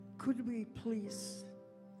Could we please,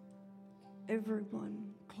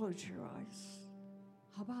 everyone, close your eyes?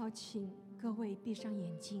 好不好？请各位闭上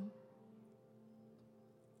眼睛。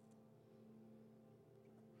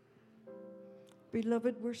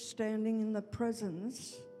Beloved, we're standing in the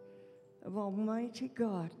presence of Almighty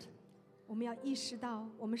God. 我们要意识到，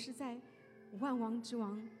我们是在万王之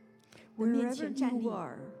王的面 Wherever 前站立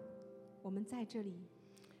you。are, 我们在这里，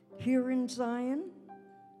 here in Zion,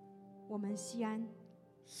 我们西安，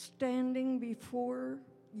 standing before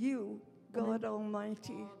you, God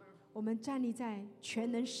Almighty. 我们站立在全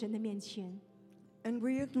能神的面前， And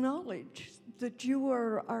we acknowledge that you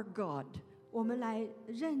are our God. 我们来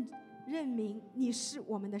认明你是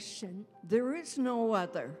我们的神， There is no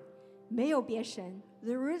other. 没有别神，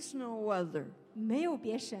 There is no other. 没有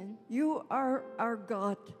别神， You are our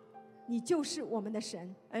God. 你就是我们的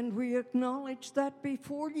神。 And we acknowledge that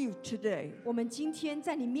before you today. 我们今天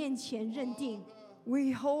在你面前认定，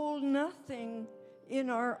 We hold nothing in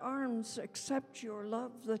our arms except your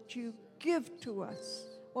love that you give to us.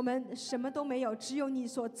 我们什么都没有，只有你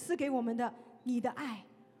所赐给我们的你的爱。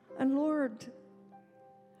 And Lord,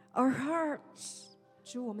 our hearts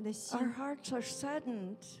主，我们的心， Our hearts are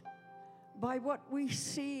saddened by what we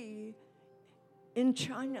see in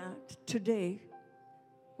China today.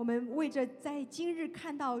 我们为着在今日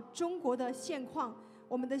看到中国的现况，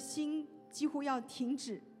我们的心几乎要停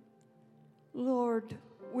止。 Lord,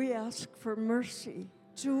 we ask for mercy.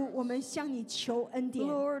 主，我们向你求恩典，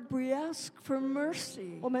 Lord, we ask for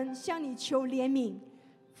mercy 我们向你求怜悯，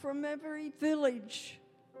 from every village,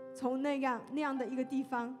 从那样的一个地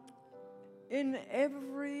方， in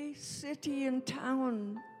every city and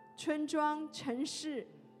town. 村庄、城市、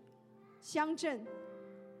乡镇。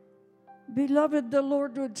 Beloved, the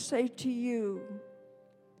Lord would say to you,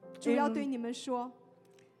 主要对你们说，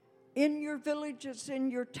 in your villages, in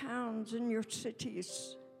your towns, in your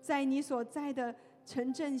cities, 在你所在的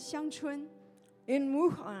城镇、乡村， in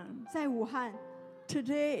Wuhan, 在武汉，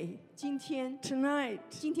 today, 今天 tonight,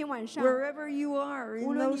 今天晚上， wherever you are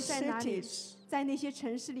无 in 论你 those 在哪里， cities, 在那些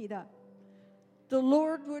城市里的， the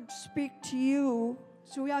Lord would speak to you,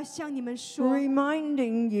 主要向你们说，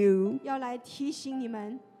 reminding you. 要来提醒你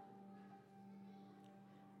们。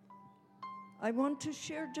 I want to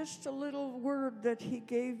share just a little word that He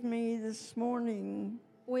gave me this morning.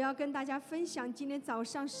 我要跟大家分享今天早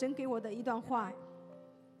上神给我的一段话，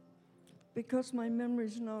 Because my memory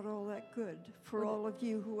is not all that good for all of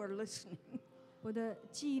you who are listening. 我的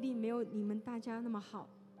记忆力没有你们大家那么好。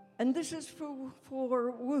 And this is for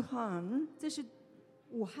Wuhan. 这是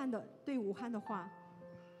武汉的对武汉的话。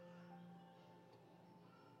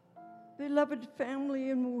 Beloved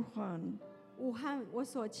family in Wuhan, 武汉，我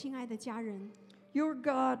所亲爱的家人， your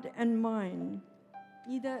God and mine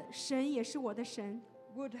你的神也是我的神，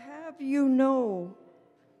 would have you know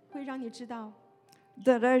会让你知道，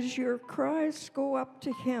 that as your cries go up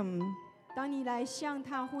to Him, 当你来向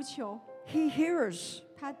他呼求， He hears.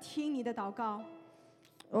 他听你的祷告。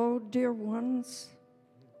 Oh, dear ones,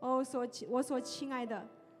 哦，我所亲爱的，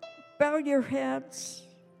 bow your heads,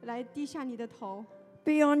 来低下你的头，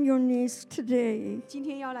 be on your knees today. 今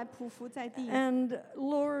天要来匍匐在地。 And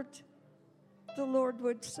Lord, the Lord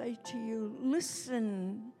would say to you,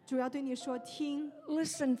 listen, 主要对你说，听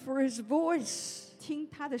listen for His voice. 听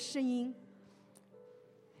他的声音，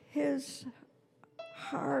 His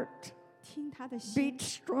heart 听他的心，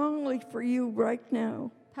 beats strongly for you right now.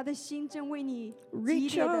 他的心正为你激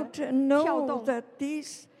Reach 烈 out 的 and 跳 know 动。 that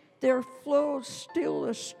there flows still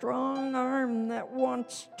a strong arm that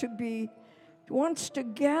wants to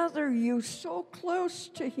gather you so close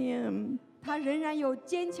to Him. 他仍然有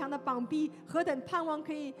坚强的膀臂，何等盼望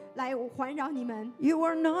可以来环绕你们。 You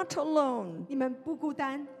are not alone. 你们不孤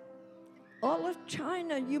单。 All of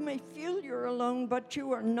China, you may feel you're alone, but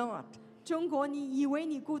you are not. 中国，你以为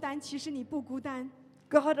你孤单，其实你不孤单。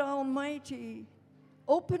 God Almighty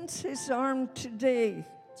opens His arm today.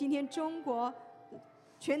 今天中国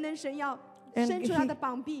全能神要 And 伸出他的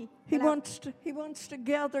膀臂， He 来 wants to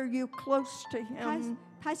gather you close to 他 Him.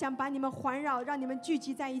 他想把你们环绕，让你们聚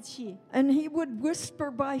集在一起。 And He would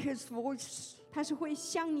whisper by His voice, 他是会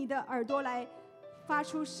向你的耳朵来发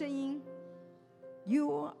出声音。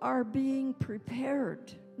 you are being prepared.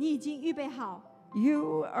 你已经预备好，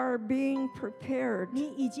 You are being prepared. 你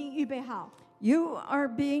已经预备好， You are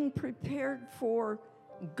being prepared for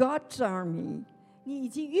God's army. 你已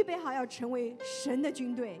经预备好要成为神的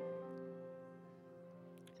军队。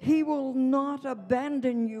 He will not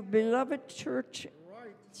abandon you, beloved church.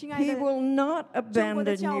 亲爱 He 的 will not 中国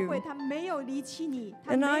的 abandon 教会， you. 他没有离弃你，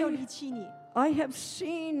他 And 没 I- 有离弃你。 I have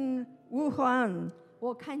seen Wuhan,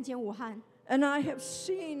 我看见武汉， And I have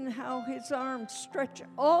seen how his arms stretch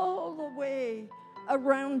all the way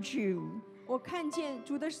around you. 我看见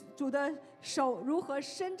主的手如何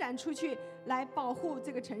伸展出去来保护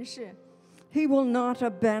这个城市。 He will not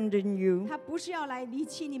abandon you. 他不是要来离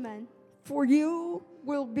弃你们， For you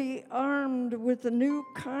will be armed with a new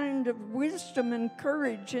kind of wisdom and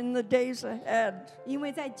courage in the days ahead. 因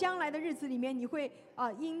为在将来的日子里面，你会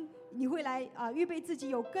来预备自己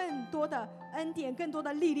有更多的恩典、更多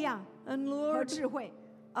的力量 And 和 Lord, 智慧。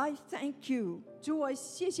 I thank you 主，我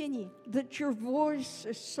谢谢你， that your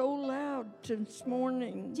voice is so loud this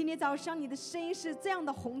morning. 今天早上你的声音是这样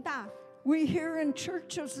的宏大。 We here in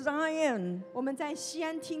Church of Zion 我们在西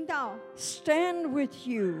安听到， stand with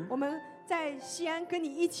you. 我们在西安跟你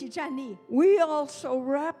一起站立， We also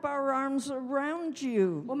wrap our arms around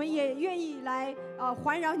you, 我们也愿意来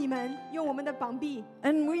环绕你们，用我们的膀臂，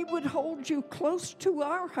 and we would hold you close to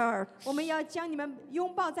our hearts, 我们要将你们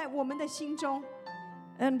拥抱在我们的心中，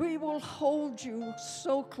 and we will hold you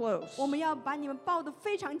so close. 我们要把你们抱得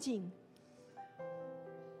非常紧。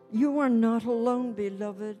 You are not alone,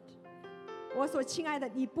 beloved. 我所亲爱的，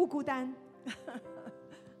你不孤单，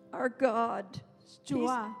 Our God, 主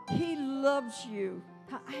啊， He loves you.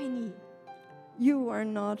 他爱你， You are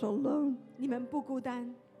not alone. 你们不孤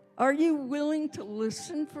单。 Are you willing to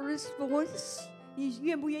listen for His voice? 你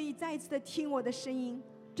愿不愿意再一次的听我的声音？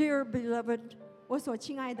 Dear beloved, 我所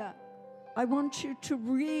亲爱的， I want you to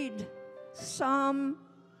read Psalm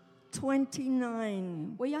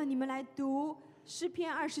 29. 我要你们来读诗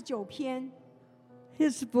篇29篇。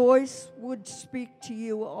 His voice would speak to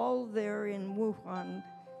you all there in Wuhan.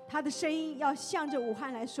 他的声音要向着武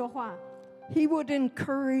汉来说话， He would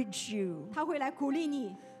encourage you. 他会来鼓励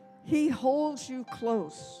你， He holds you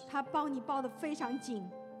close. 他抱你抱得非常紧。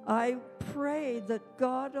 I pray that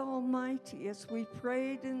God Almighty, as we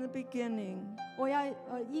prayed in the beginning, 我要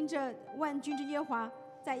因着万军之耶和华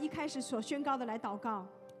在一开始所宣告的来祷告，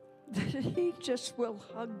 that He just will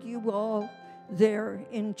hug you all there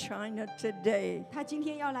in China today. 他今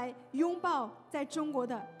天要来拥抱在中国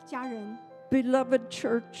的家人， Beloved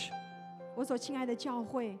church, 我所亲爱的教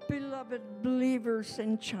会， beloved believers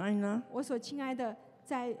in China, 我所亲爱的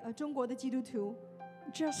在中国的基督徒，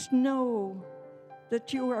 just know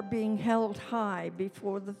that you are being held high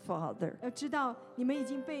before the Father. 要知道你们已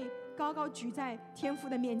经被高高举在天父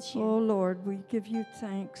的面前。 Oh Lord, we give you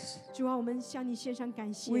thanks. 主啊，我们向你献上感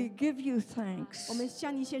We 谢， give you thanks. 我们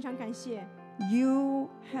向你献上感谢。 You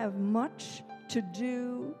have much to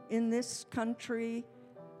do in this country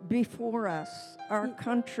before us, our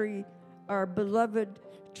country, our beloved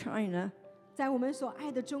China. 在我们所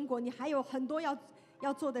爱的中国，你还有很多要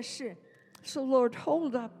做的事。 So Lord,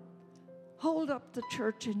 hold up the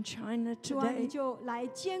church in China 主啊，你 today. 就来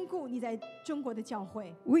兼顾你在中国的教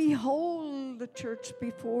会。 We hold the church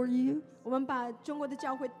before you, 我们把中国的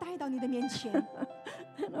教会带到你的面前，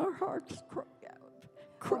 and our hearts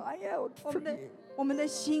cry out 我 for 们的 you. 我们的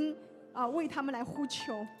心为他们来呼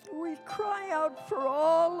求。 We cry out for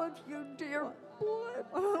all of you, dear blood.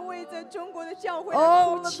 我们为着中国的教会来 All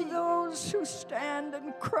哭 of 泣。 those who stand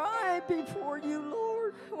and cry before you,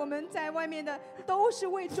 Lord. 我们在外面的都是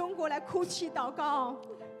为中国来哭泣祷告。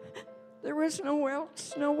 There is nowhere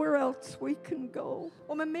else we can go.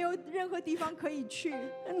 我们没有任何地方可以去。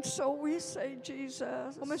 And so we say,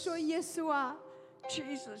 Jesus, 我们说耶稣啊，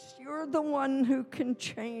 Jesus, you're the one who can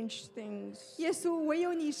change things. 耶稣唯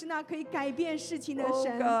有你是那可以改变事情的 Oh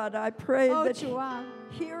神。 God, I pray 哦 that 主啊，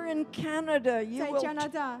 here in Canada you 在 will 加拿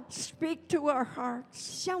大 speak to our hearts.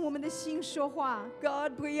 向我们的心说话。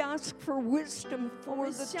 God, we ask for wisdom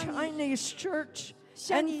for the 向你 Chinese church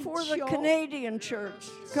向 and 你 for the 求 Canadian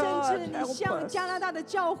church. 甚 God, 至你 help 向 us. 加拿大的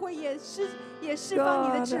教会也释放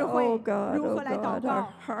你的 God, 智慧 oh God, 如 oh 何来祷 God, our 告，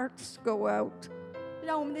 hearts go out.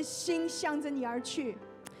 让我们的心向着你而去。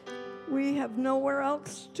 We have nowhere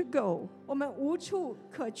else to go. 我们无处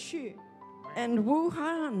可去， And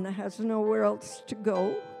Wuhan has nowhere else to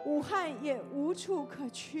go. 武汉也无处可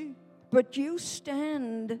去， But you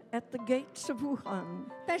stand at the gates of Wuhan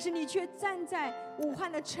但是你却站在武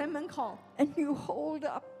汉的城门口， and you hold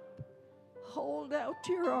out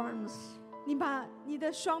your arms. 你把你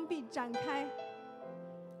的双臂展开，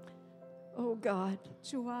 Oh God,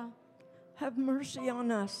 主啊， have mercy on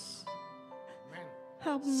us.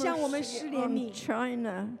 Have 向我们 mercy 施怜 on 悯，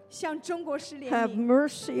 China. 向中国施怜 Have 悯，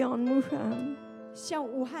 mercy on Wuhan. 向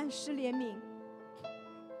武汉施怜悯。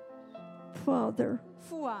 Father,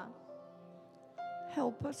 父啊，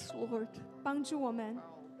 help us, Lord. 帮助我们，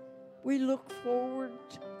 We look forward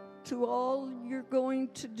to all you're going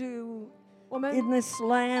to do 我们 in this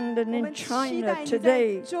land and 我 in 们期 China 待你在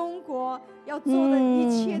today. 中国要做的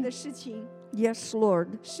一切的事情。Yes,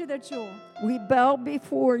 Lord. 是的，主， We bow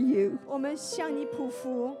before you. 我们向你匍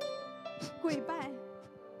匐、跪拜。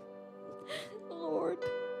 Lord,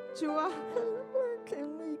 主啊， where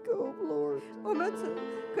can we go, Lord? 我们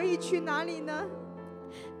可以去哪里呢？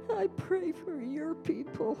 I pray for your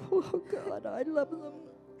people. Oh, God, I love them.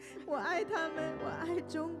 我爱他们，我爱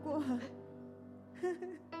中国。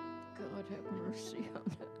 God, have mercy on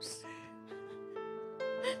us.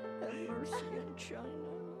 Have mercy on China.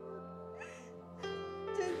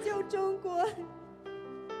 拯救中国。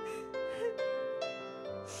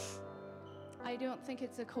 I don't think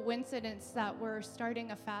it's a coincidence that we're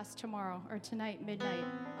starting a fast tomorrow or tonight midnight.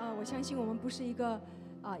 我相信我们不是一个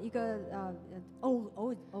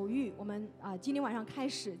偶遇，我们今天晚上开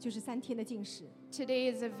始就是3天的禁食。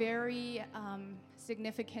 Today is a very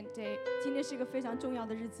significant day. 今天是一个非常重要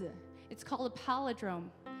的日子。 It's called a palindrome,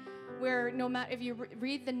 where no matter if you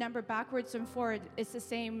read the number backwards and forward, it's the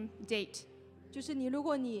same date. 就是如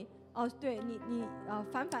果你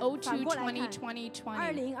反过 02, 来看 20, 20, 20.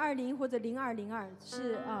 2020或者0202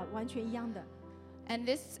是完全一样的。 And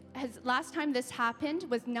last time this happened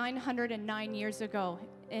was 909 years ago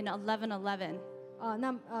in 1111.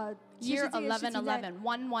 其实 Year 这个事情在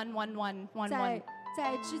 1111, 111111.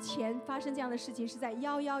 在之前发生这样的事情是在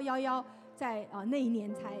1111，在那一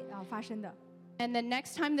年才发生的。 And the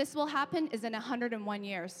next time this will happen is in 101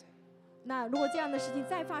 years. 那如果这样的事情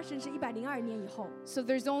再发生是102年以后， So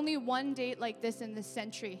there's only one date like this in this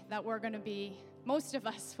century that we're going to be, most of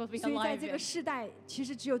us will be 所以在 alive 这个 in. 世代，其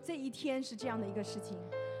实只有这一天是这样的一个事情。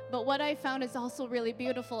 But what I found is also really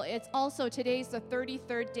beautiful. It's also today's the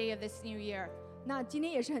 33rd day of this new year. 那今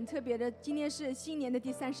天也是很特别的，今天是新年的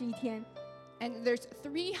第31天， And there's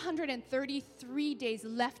 333 days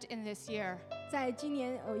left in this year, 在今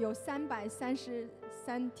年有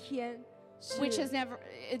333天是 which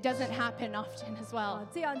it doesn't happen often as well.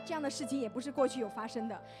 这样的事情也不是过去有发生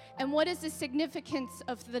的。 And what is the significance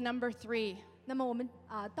of the number 3? 那么我们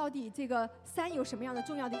到底这个3有什么样的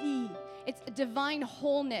重要的意义？ It's a divine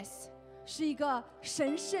wholeness, 是一个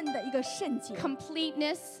神圣的一个圣洁，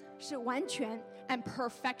 completeness, 是完全 and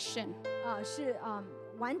perfection. 是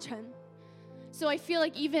完成。 So I feel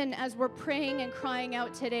like even as we're praying and crying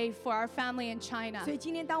out today for our family in China, 所以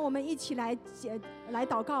今天当我们一起来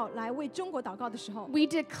祷告，来为中国祷告的时候， we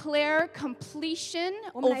declare completion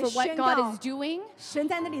我们来 over what 宣 God 告 is doing, 神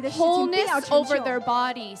在那里的事情必要 wholeness 成 over 就， their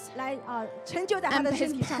bodies, 来成就在他 and 的 His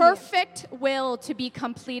身体上面。 perfect will to be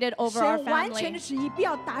completed over our 神完全的 family. 旨意必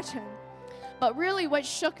要达成。 But really, what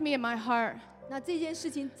shook me in my heart 那这件事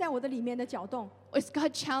情在我的里面的搅动， was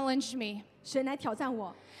God challenged me. 神来挑战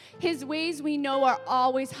我， His ways we know are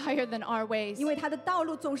always higher than our ways. 因为他的道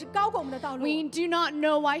路总是高过我们的道路。 We do not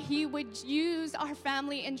know why He would use our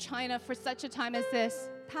family in China for such a time as this.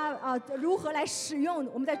 他如何来使用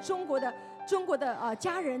我们在中国的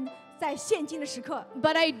家人在现今的时刻。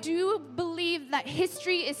 But I do believe that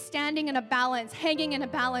history is standing in a balance, hanging in a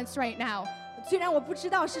balance right now. 虽然我不知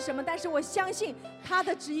道是什么，但是我相信他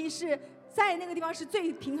的旨意是在那个地方是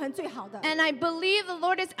最平衡最好的。 And I believe the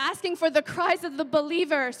Lord is asking for the cries of the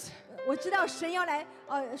believers 我知道神要来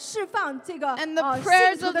释放这个 and the 信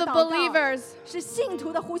prayers 徒 of 的 the 祷告， believers. 是信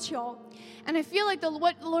徒的呼求。 And I feel like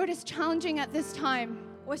what the Lord is challenging at this time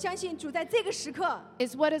我相信主在这个时刻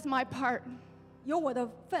is what is my part? 有我的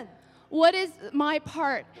份， What is my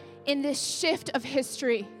part in this shift of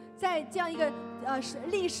history? 在这样一个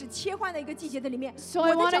历史切换的一个季节的里面， So 我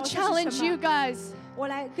I 的 want 角 to 色是 challenge 什 you 么？ guys 我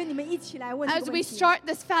来跟你们一起来问这 as 个 we 问题。 start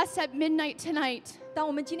this fast at midnight tonight. 当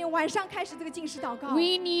我们今天晚上开始这个禁食祷告，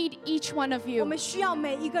 We need each one of 我 you 们需要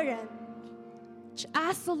每一个人 to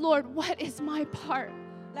ask the Lord, what is my part?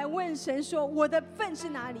 来问神说：“我的份是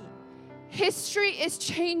哪里 History is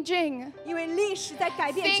changing. 因为历史在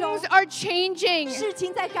改变中 Things，are changing. 事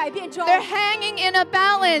情在改变中， They're hanging in a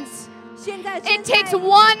balance. 现在 It 正在 takes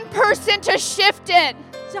one person to shift it.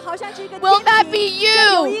 是好像是一个 Will 天 that 平 be 就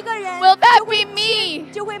有 you? 一个人 Will that 就会 be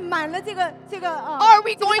me? 就会满了这个 Are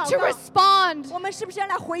we 这个 going 祷 to 告 respond? 我们是不是要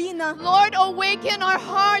来回应呢？ Lord, awaken our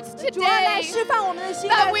hearts 主要来 today 释放我们的心，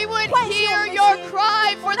 that 来 we would 唤醒我 hear 们 your 的心，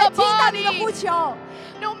 cry for 来 the 听到你的呼 body. 求。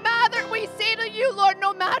 No matter, we say to you, Lord,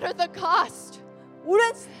 no matter the cost, 无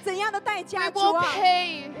论怎样的代 we 价，主 will 啊，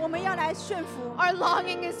 pay. 我们要来顺服。 Our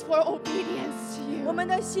longing is for obedience to 我 you. 们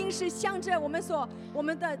的心是向着我们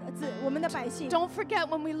的百姓。 Don't forget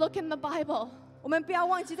when we look in the Bible, 我们不要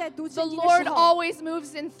忘记在读 the 圣经的 Lord 时候， always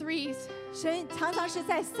moves in threes. 神常常是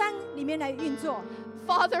在3里面来运作。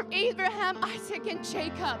 Father of Abraham, Isaac, and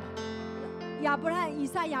Jacob. 亚伯拉罕、以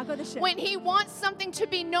撒、雅各的神。 When he wants something to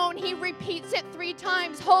be known, he repeats it 3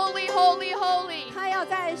 times. Holy, holy, holy. 他要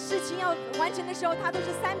在事情要完成的时候，他都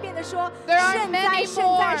是3遍的说 There are 圣哉 many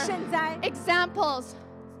圣哉圣哉。 Examples.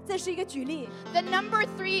 这是一个举例。 The number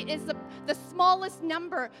 3 is the smallest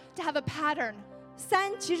number to have a pattern.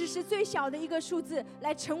 3其实是最小的一个数字，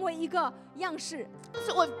来成为一个样式。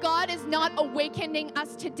 So if God is not awakening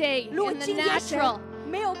us today 如果 in the 今天神 natural,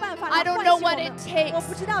 没有办法 I 来 don't 唤 know 醒我 what 们 it takes 我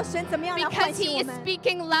不知道神怎么样来 because 唤醒 He 我 is 们，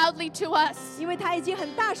 speaking loudly to us. 因为他已经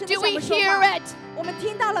很大声的 Do 向我 we 们说 hear 话。 it? 我们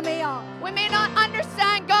听到了没有？ We may not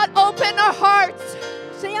understand. God, open our hearts.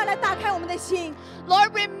 神要来打开我们的心，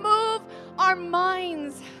 Lord, remove our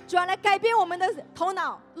minds. 主要来改变我们的头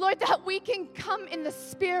脑， Lord, that we can come in the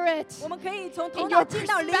Spirit, 我们可以从头 in 脑 your 进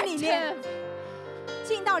到灵里面， perspective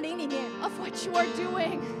进到灵里面， of what you are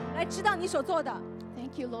doing. 来知道你所做的。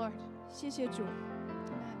 Thank you, Lord. 谢谢主。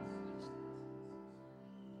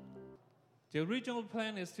 The original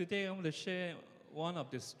plan is today I'm going to share one of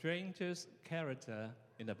the strangest character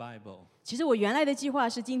in the Bible. 其实我原来的计划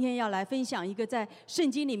是今天要来分享一个在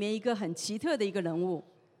圣经里面一个很奇特的一个人物，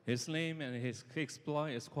 His name and his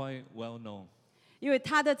exploit is quite well known. 因为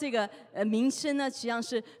他的这个名声呢，实际上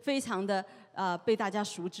是非常的被大家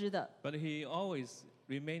熟知的， But he always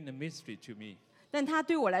remained a mystery to me. 但他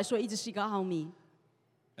对我来说一直是一个奥秘。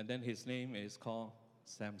 And then his name is called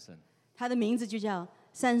Samson. 他的名字就叫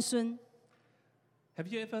三孙。 Have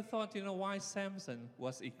you ever thought, why Samson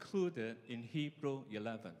was included in Hebrew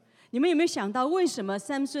 11? 你们有没有想到，为什么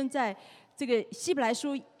三孙在这个希伯来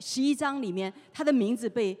书11章里面，他的名字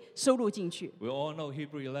被收录进去？ We all know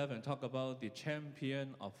Hebrew 11 talk about the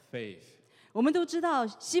champion of faith. 我们都知道，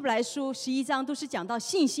希伯来书11章都是讲到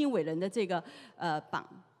信心伟人的这个榜。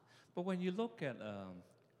 But when you look at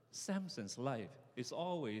Samson's life, it's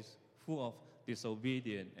always full of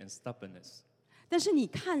disobedience and stubbornness. 但是你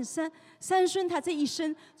看三孙他这一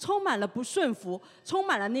生充满了不顺服，充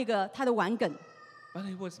满了那个他的顽梗，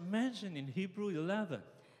 But it was mentioned in Hebrew 11.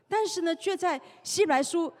 但是呢，却在希伯来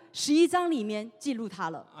书11章里面记录他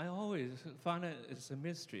了。 I always find it it's a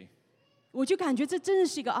mystery. 我就感觉这真的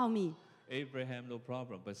是一个奥秘。 Abraham, no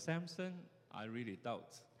problem. But Samson, I really doubt.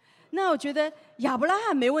 那我觉得亚伯拉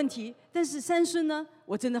罕没问题，但是三孙呢，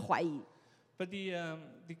我真的怀疑。 But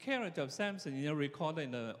the character of Samson, recorded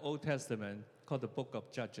in the Old Testament called the Book of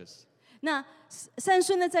Judges. 那三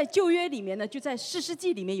孙呢，在旧约里面呢，就在士师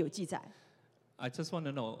记里面有记载。 I just want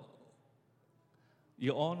to know,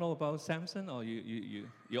 you all know about Samson, or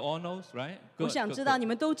you all know, right? 我 Good, 想 good, 知道 good. 你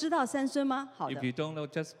们都知道三孙吗？好 If 的， you don't know,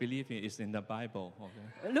 just believe me, it's in the Bible.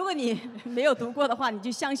 Okay? 如果你没有读过的话，你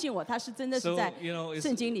就相信我，他是真的是 So, 在 it's,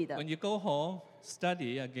 圣经里的 when。you go home,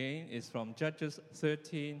 study again, it's from Judges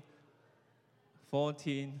 13,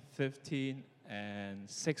 14, 15, and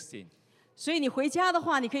 16. 所以你回家的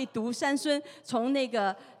话，你可以读三孙，从那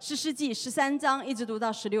个士师记13章一直读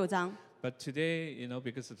到16章。 But today,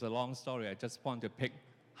 because it's a long story, I just want to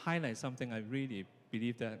highlight something I really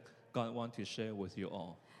believe that God wants to share with you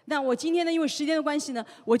all. 那我今天呢，因为时间的关系呢，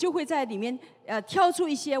我就会在里面挑出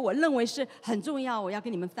一些我认为是很重要，我要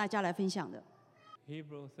跟你们大家来分享的。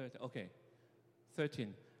 Hebrew 13, okay.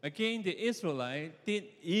 13. Again, the Israelites did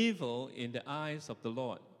evil in the eyes of the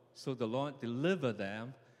Lord. So the Lord delivered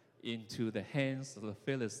them into the hands of the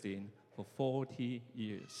Philistines for 40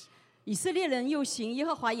 years. 以色列人又行耶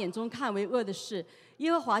和华眼中看为恶的事，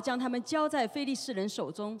耶和华将他们交在非利士人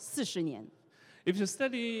手中40年。 If you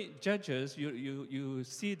study Judges, you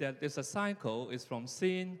see that there's a cycle. It's from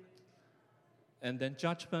sin, and then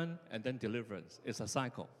judgment, and then deliverance. It's a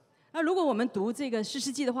cycle. 那如果我们读这个士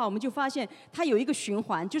师记的话，我们就发现它有一个循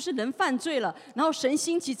环，就是人犯罪了，然后神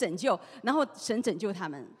兴起拯救，然后神拯救他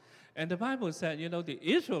们。 And the Bible said, the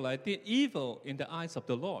Israelites did evil in the eyes of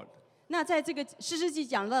the Lord. 那在这个士师记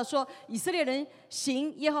讲到说，以色列人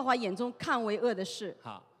行耶和华眼中看为恶的事。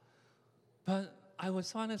 But I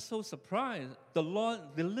was finding so surprised. The Lord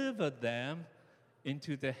delivered them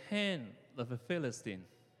into the hand of the Philistine.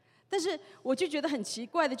 但是我就觉得很奇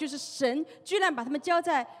怪的，就是神居然把他们交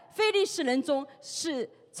在非利士人中，是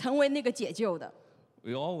成为那个解救的。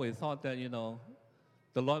 We always thought that,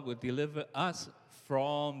 the Lord would deliver us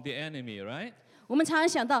from the enemy, right? 我们常常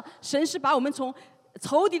想到，神是把我们从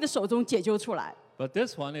仇敌的手中解救出来， But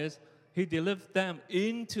this one is, He delivered them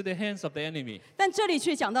into the hands of the enemy. 但这里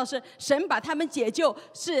却讲到是神把他们解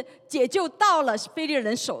救到了非利士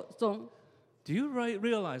人手中。 Do you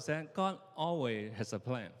realize that God always has a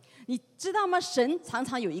plan? 你知道吗？神常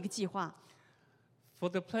常有一个计划， For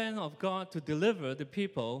the plan of God to deliver the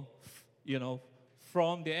people,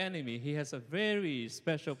 from the enemy, he has a very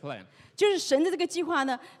special plan. 就是神的这个计划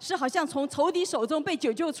呢，是好像从仇敌手中被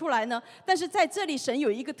解救出来呢。但是在这里，神有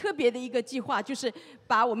一个特别的一个计划，就是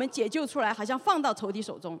把我们解救出来，好像放到仇敌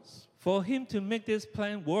手中。For him to make this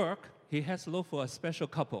plan work, he has to look for a special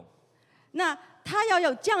couple. 那他要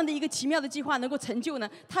有这样的一个奇妙的计划能够成就呢，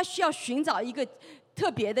他需要寻找一个特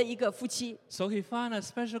别的一个夫妻。So he found a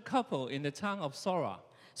special couple in the town of Sora.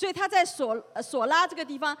 所以他在索拉这个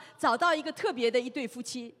地方找到一个特别的一对夫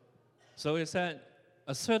妻。So he said,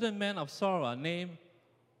 a certain man of Sora named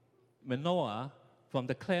Manoah from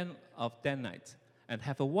the clan of Danite, and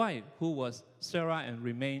have a wife who was Sarah and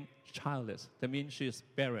remained childless. That means she is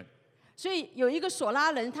barren. 所以有一个索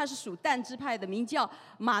拉人，他是属但支派的，名叫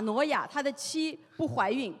马挪亚，他的妻不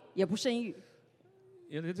怀孕也不生育。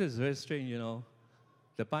You know, this is very strange, you know.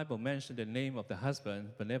 The Bible mentioned the name of the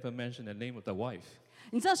husband, but never mentioned the name of the wife.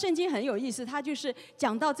 你知道圣经很有意思，他就是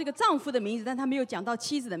讲到这个丈夫的名字，但他没有讲到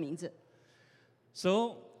妻子的名字。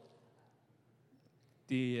So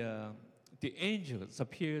the angels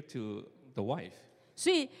appeared to the wife.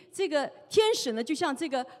 所以这个天使呢，就像这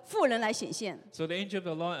个妇人来显现。So the angel of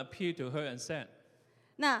the Lord appeared to her and said,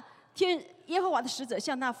 那耶和华的使者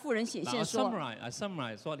向那妇人显 now 现说， I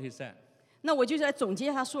summarize what he said. 那我就是来总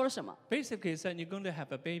结他说了什么。 Basically, he said, you're going to have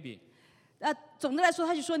a baby. 总的来说，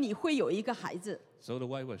他就说你会有一个孩子。 So the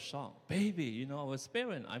wife was shocked. Baby, you know, I was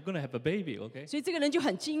barren. I'm going to have a baby, okay? 所以这个人就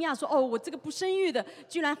很惊讶，说：“哦，我这个不生育的，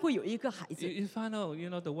居然会有一个孩子。 You find out, you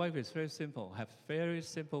know, the wife is very simple, have very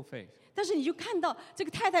simple faith. ”但是你就看到这个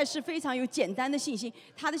太太是非常有简单的信心，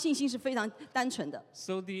她的信心是非常单纯的。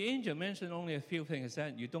 So the angel mentioned only a few things. He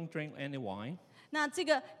said, you don't drink any wine. 那这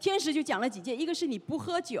个天使就讲了几件，一个是你不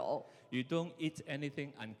喝酒， You don't eat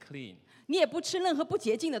anything unclean. 你也不吃任何不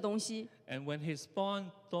洁净的东西， And when he's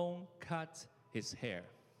born, don't cut his hair.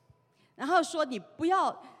 然后说你不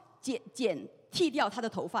要剃掉他的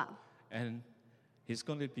头发， And he's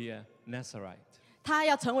going to be a Nazarite. 他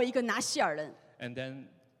要成为一个拿西尔人。 And then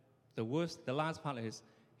the last part is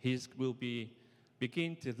he will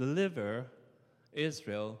begin to deliver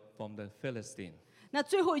Israel from the Philistine. 那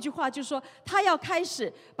最后一句话就是说，他要开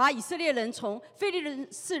始把以色列人从非利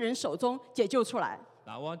士人手中解救出来。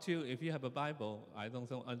 Now I want you, if you have a Bible, I don't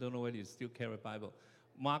know whether you still carry a Bible.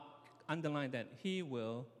 Underline that he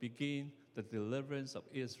will begin the deliverance of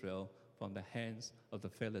Israel from the hands of the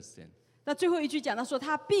Philistine. 那最后一句讲到说，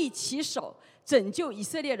他必起手拯救以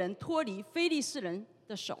色列人脱离非利士人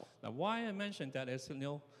的手。 Now why I mentioned that is, you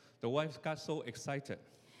know, the wife got so excited.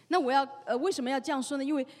 那为什么要这样说呢？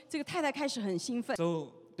因为这个太太开始很兴奋。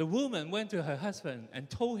 So the woman went to her husband and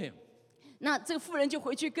told him. 那这个妇人就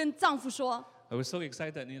回去跟丈夫说， I was so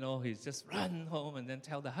excited, you know, he just run home and then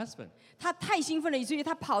tell the husband. 她太兴奋了，以至于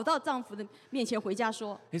她跑到丈夫的面前回家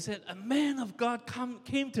说， He said, a man of God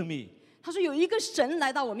came to me. 她说有一个神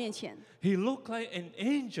来到我面前， He looked like an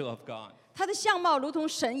angel of God. 他的相貌如同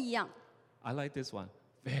神一样。 I like this one.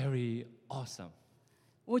 Very awesome.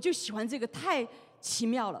 我就喜欢这个，太奇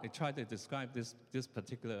妙了 They。tried to describe this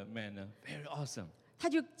particular man. Very awesome. 他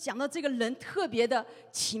就讲到这个人特别的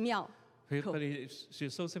奇妙。 But Cool.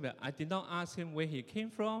 she's so simple. I did not ask him where he came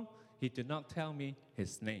from. He did not tell me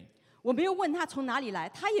his name. 我没有问他从哪里来，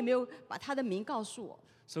他也没有把他的名告诉我，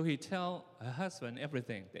 So he tell her husband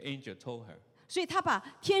everything the angel told her. 所以他把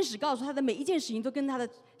天使告诉他的每一件事情都跟他的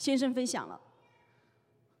先生分享了。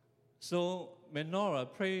 So Manoah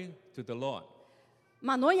prayed to the Lord.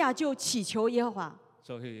 马挪亚就祈求耶和华，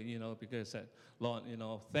 So he, you know, because he said, Lord, you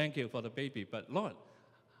know, thank you for the baby, but Lord,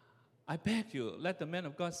 I beg you, let the man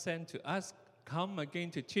of God send to us come again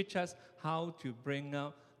to teach us how to bring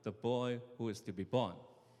up the boy who is to be born.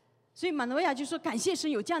 所以马挪亚就说感谢神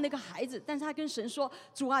有这样的一个孩子，但是他跟神说，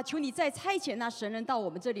主啊，求你再差遣那神人到我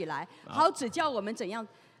们这里来，好指教我们怎样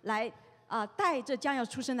来带这将要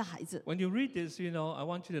出生的孩子。 When you read this, you know, I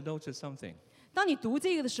want you to notice something. 当你读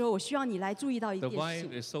这个的时候，我希望你来注意到一 The 件 wife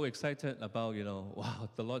事。 is so excited about, you know, wow,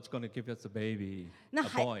 the Lord's going to give us a baby, 那 a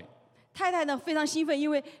还 boy. 太太呢非常兴奋，因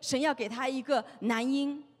为神要给他一个男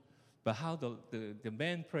婴。 But how the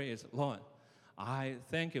man prays, Lord, I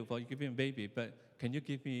thank you for giving a baby, but can you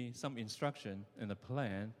give me some instruction and a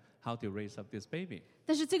plan how to raise up this baby?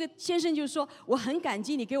 但是这个先生就说：“我很感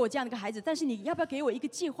激你给我这样的一个孩子，但是你要不要给我一个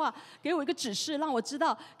计划，给我一个指示，让我知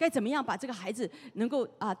道该怎么样把这个孩子能够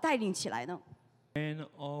带领起来呢 Men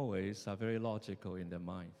always are very logical in their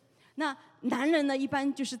mind.？” 那男人呢，一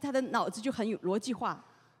般就是他的脑子就很有逻辑化，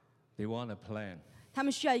 They want a plan. 他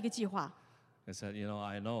们需要一个计划。 They said, you know,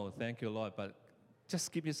 I know, thank you, Lord, but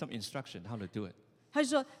just give me some instruction how to do it. 他就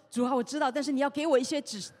说：“主啊，我知道，但是你要给我一些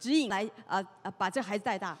指引来把这个孩子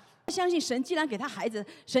带大。”相信神既然给他孩子，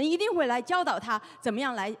神一定会来教导他怎么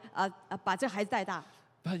样来把这个孩子带大。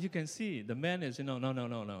 But you can see the man is, no,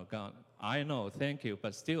 God, I know, thank you,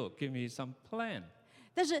 but still give me some plan.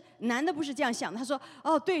 但是男的不是这样想，他说：“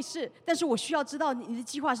哦，对，是，但是我需要知道你的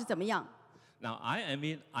计划是怎么样。 Now, I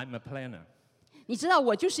admit I'm a planner. 你知道，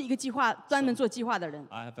我就是一个计划专门做计划的人，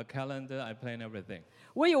 I have a calendar, I plan everything.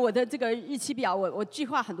 我有我的这个日期表，我计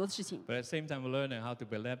划很多的事情。 But at the same time, we're learning how to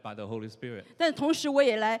be led by the Holy Spirit. 但是同时，我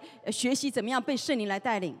也来学习怎么样被圣灵来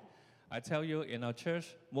带领。 I tell you, in our church,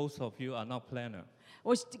 most of you are not planner.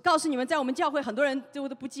 我告诉你们，在我们教会，很多人都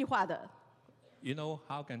不计划的。 You know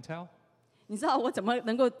how I can tell? 你知道我怎么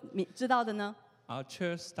能够知道的呢？ Our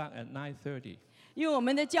church start at 9:30. 因为我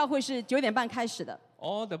们的教会是9点半开始的，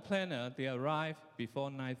 All the planner, they arrive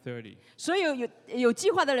before 9:30. 所有有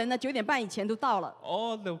计划的人呢，9点半以前都到了。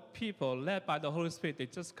 All the people led by the Holy Spirit, they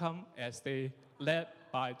just come as they led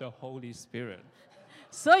by the Holy Spirit.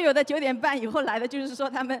 所有的9点半以后来的，就是说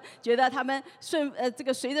他们觉得他们这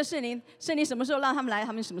个随着圣灵什么时候让他们来，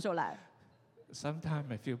他们什么时候来。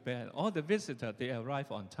 Sometimes I feel bad. All the visitors, they arrive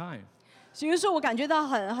on time. 所以说我感觉到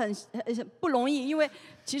很不容易，因为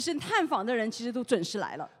其实探访的人其实都准时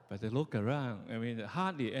来了。 But they look around, I mean,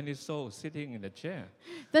 hardly any soul sitting in the chair.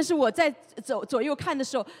 但是我在左右看的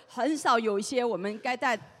时候，很少有一些我们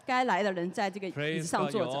该来的人在这个椅子 Praise 上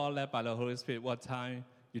God, 坐 you're 着。 all led by the Holy Spirit. What time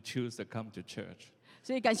you choose to come to church?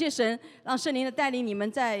 所以感谢神，让圣灵的带领你们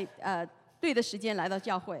在对的时间来到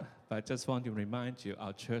教会。 But I just want to remind you,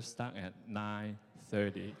 our church start at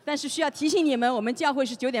 9:30. 但是需要提醒你们，我们教会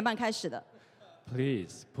是9点半开始的，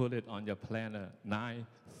 Please put it on your planner,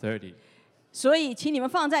 9:30. 所以请你们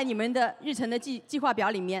放在你们的日程的计划表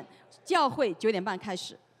里面。教会9点半开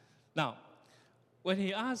始。 Now, when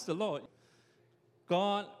he asked the Lord,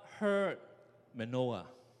 God heard Manoah.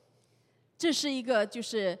 这是一个就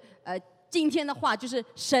是今天的话，就是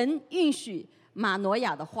神允许马挪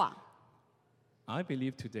亚的话。 I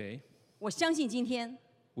believe today 我相信今天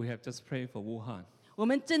we have just prayed for Wuhan. 我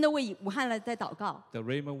们真的为武汉来在祷告。 The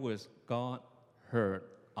rhema was God heard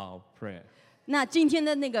our prayer. 那今天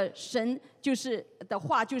的那个神的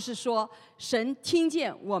话，就是说神听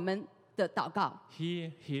见我们的祷告，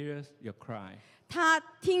 He hears your cry. 他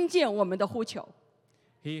听见我们的呼求，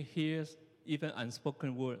 He hears even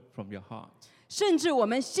unspoken word from your heart. 甚至我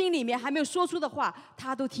们心里面还没有说出的话，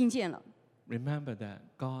他都听见了。 Remember that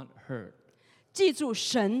God heard. 记住，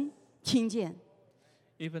神听见，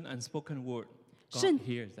 Even unspoken word, God 甚-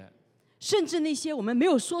 hears that. 甚至那些我们没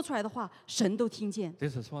有说出来的话，神都听见。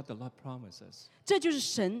 This is what the Lord promises. 这就是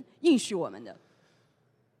神应许我们的。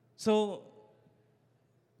 So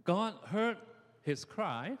God heard his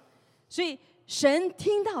cry, 所以神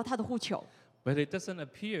听到他的呼求， but it doesn't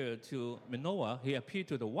appear to Manoah, he appeared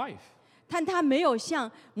to the wife. 但他没有向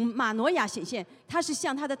马挪亚显现，他是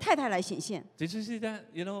向他的太太来显现。 Did you see that?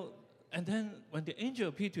 You know, and then when the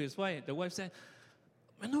angel appeared to his wife, the wife said,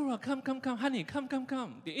 Manoah, come, honey,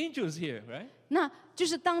 come. The angel is here, right? 那就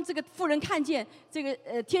是当这个妇人看见这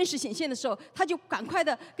个天使显现的时候，她就赶快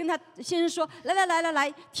的跟她先生说：“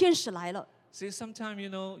来，天使来了。 See, sometimes, you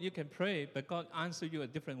know, you can pray, but God answers you a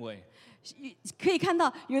different way. ”可以看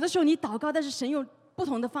到，有的时候你祷告，但是神用不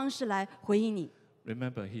同的方式来回应你。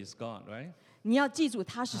 Remember, He's God, right? 你要记住，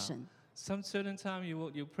他是神。 Some certain time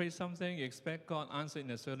you pray something, you expect God answer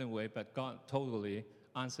in a certain way, but God totally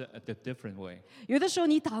answer a different way. 有的时候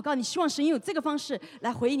你祷告，你希望神用这个方式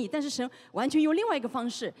来回应你，但是神完全用另外一个方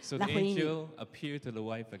式 So 来 the 回应你。 angel appeared to the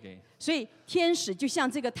wife again. 所以天使就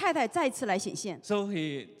向这个太太再次来显现。 So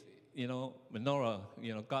he, you know, Manoah,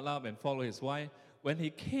 you know, got up and followed his wife. When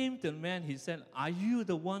he came to the man, he said, "Are you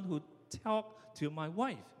the one who talked to my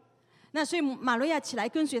wife?" 那所以马罗亚起来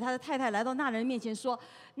跟随他的太太来到那人面前说：“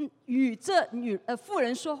与这妇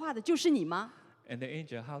人说话的就是你吗 And the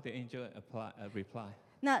angel, how the angel reply?？”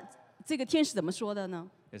 那这个天使怎么说的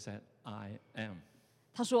呢？ He said, "I am."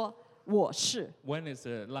 他说：“我是。 When is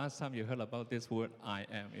the last time you heard about this word "I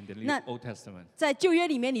am" in the Na- Old Testament?" ”在旧约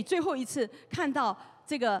里面，你最后一次看到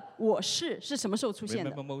这个“我是”是什么时候出现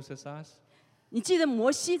的 Remember？Moses asked? 你记得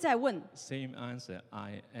摩西在问， Same answer,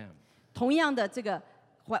 "I am." 同样的这个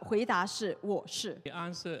回答是“我是 He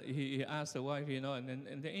answered. He asked the wife, you know,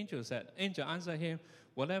 and the angel said, "Angel answered him,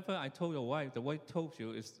 whatever I told your wife, the wife told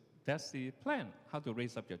you is that's the plan, how to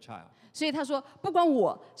raise up your child." ”。所以他说：“不管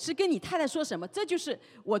我是跟你太太说什么，这就是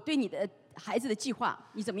我对你的孩子的计划，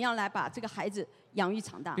你怎么样来把这个孩子养育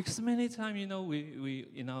长大。” Because many times, you know, we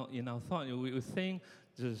in our thought, we think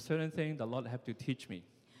there's a certain thing the Lord have to teach me.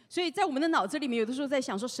 所以在我们的脑子里面，有的时候在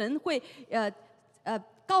想说，神会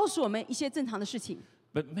告诉我们一些正常的事情，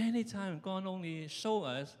 But many times, God only show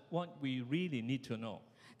us what we really need to know.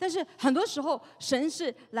 但是很多时候，神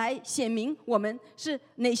是来显明我们是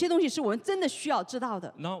哪些东西是我们真的需要知道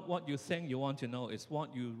的， Not what you think you want to know, it's what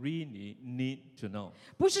you really need to know.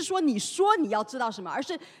 不是说你说你要知道什么，而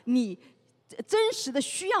是你真实的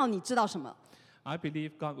需要你知道什么。 I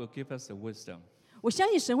believe God will give us the wisdom, 我相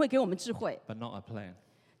信神会给我们智慧， but not a plan.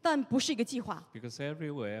 但不是一个计划。 Because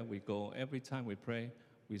everywhere we go, every time we pray,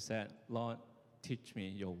 we said, Lord, teach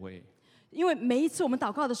me your way. 因为每一次我们祷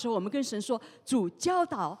告的时候，我们跟神说：“主教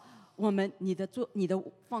导我们你的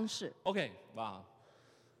方式。 Okay, wow.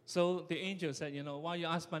 So the angel said, why you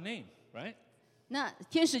ask my name, right? ”那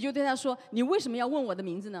天使就对他说：“你为什么要问我的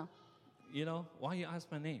名字呢？ Why you ask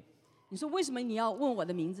my name? 你说为什么你要问我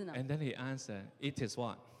的名字呢 And then he answered, it is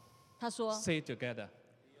what? 他说 Say it together.：“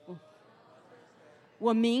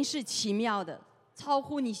 我名是奇妙的，超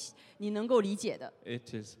乎你能够理解的，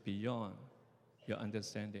 It is beyond your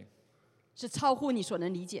understanding. 是超乎你所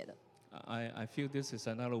能理解的。 I feel this is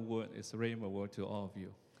another word, it's a rhema word to all of you. ”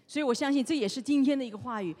所以我相信这也是今天的一个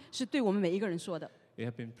话语，是对我们每一个人说的。 You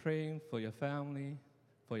have been praying for your family,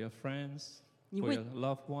 for your friends, 你 for 为 your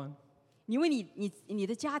loved one. 你为你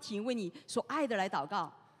的家庭，为你所爱的来祷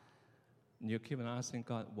告， And you keep on asking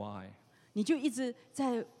God, why? 你就一直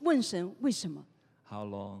在问神为什么， How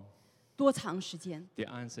long? 多长时间？ The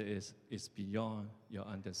answer is, it's beyond your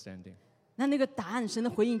understanding. 那个答案，神的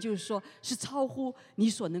回应就是说，是超乎你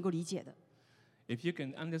所能够理解的。 If you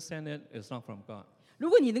can understand it, it's not from God. 如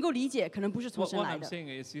果你能够理解，可能不是从 What, 神 what 来 I'm 的，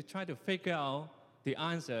 saying is, you try to figure out the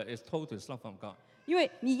answer is total, it's not from God. 因为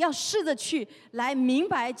你要试着去来明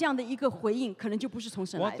白这样的一个回应，可能就不是从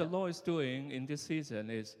神来 What the 的。 Lord is doing in this season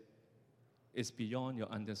is beyond your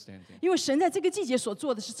understanding. 因为神在这个季节所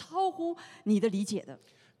做的是超乎你的理解的。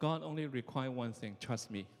 God only requires one thing, trust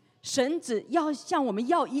me. 神只要向我们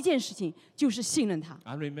要一件事情，就是信任他。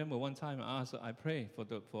 I remember one time I prayed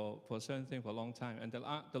for certain thing for a long time, and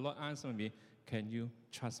the Lord answered me, can you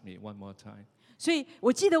trust me one more time? 所以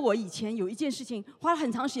我记得我以前有一件事情，花了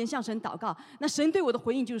很长时间向神祷告。那神对我的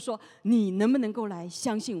回应就是说：“你能不能够来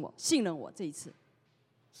相信我、信任我？”这一次，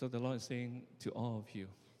 So the Lord is saying to all of you,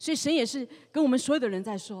 所以神也是跟我们所有的人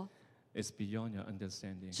在说， it's beyond your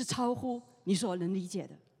understanding. 是超乎你所能理解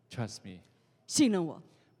的。 Trust me. 信任我，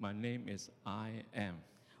 My name is I am.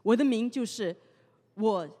 我的名就是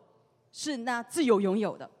我是那自由拥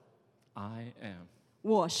有的， I am.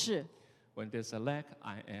 我是。 When there's a lack,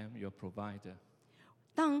 I am your provider.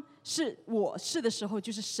 当是我是的时候，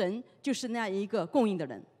就是神就是那样一个供应的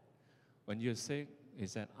人。 When you're sick, He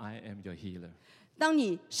said, I am your healer. 当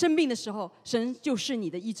你生病的时候，神就是你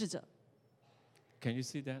的医治者。 Can you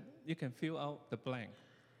see that? You can fill out the blank.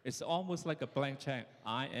 It's almost like a blank check.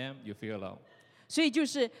 I am, you fill out. 所以就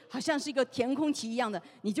是好像是一个填空题一样的，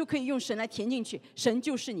你就可以用神来填进去，神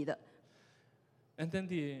就是你的。 And then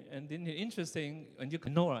the interesting, when you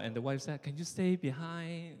Nora and the wife said, can you stay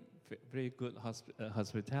behind? Very good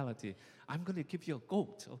hospitality. I'm going to give you a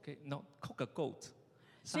goat, okay? No, cook a goat.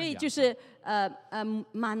 所以就是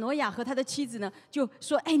马诺亚和他的妻子呢，就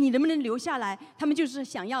说：“哎，你能不能留下来？”他们就是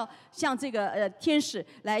想要向这个天使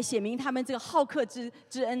来显明他们这个好客之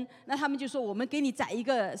恩。那他们就说：“我们给你宰一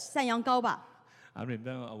个山羊羔吧。” I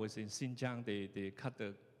remember I was in Xinjiang. They cut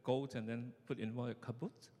the goat and then put in what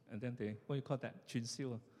kabut, and then what do you call that? 串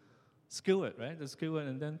燒 skewer, right? The skewer,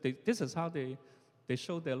 and then this is how they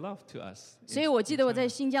show their love to us. 所以我记得我在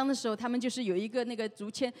新疆的时候，他们就是有一个那个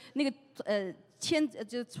竹签，那个签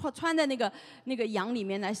就穿在那个羊里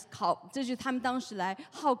面来烤，这就是他们当时来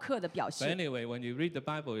好客的表 But 现。 anyway, when you read the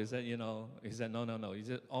Bible, he said, he said, no. You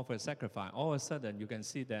just offer a sacrifice. All of a sudden, you can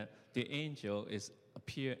see that the angel is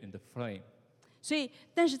appear in the flame. 所以，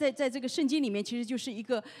但是在这个圣经里面，其实就是一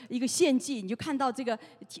个献祭，你就看到这个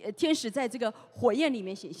天使在这个火焰里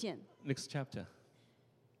面显现。 Next chapter.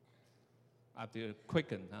 I have to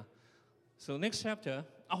quicken. So next chapter,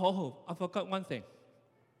 I forgot one thing.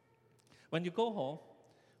 When you go home,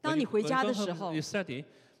 当你回家的时候 you study.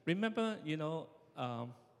 Remember,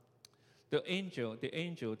 the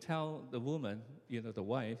angel tell the woman, the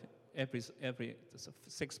wife, every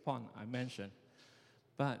 6 point I mentioned.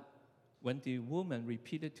 But when the woman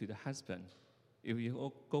repeated to the husband, if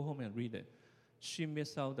you go home and read it, she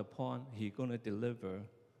missed out the point he going to deliver.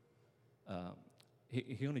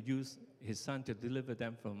 He going to use his son to deliver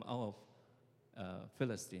them from out of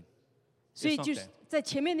Philistine. 所以就是在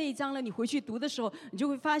前面那一章呢，你回去读的时候，你就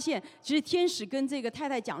会发现，其实天使跟这个太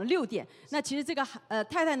太讲了6点。那其实这个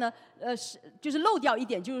太太呢，就是漏掉一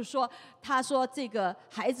点，就是说，她说这个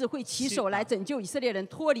孩子会起手来拯救以色列人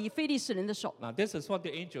脱离非利士人的手。 Now this is what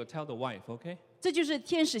the angel tell the wife, okay? 这就是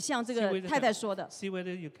天使向这个太太说的。 See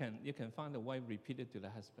whether you can find the wife repeated to the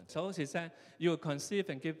husband. So she said, you will conceive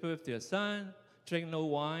and give birth to a son. drink no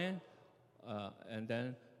wine, and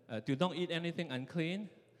then do not eat anything unclean,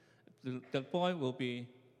 the boy will be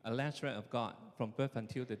a lecturer of God from birth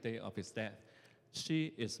until the day of his death.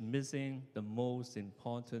 She is missing the most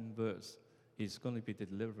important verse. He's going to be the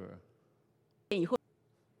deliverer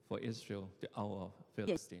for Israel, the hour of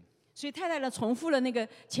Philistine. 所以太太呢重复了那个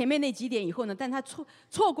前面那几点以后呢，但她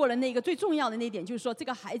错过了那个最重要的那一点，就是说这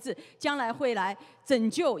个孩子将来会来拯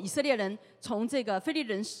救以色列人从这个非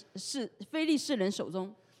利士人手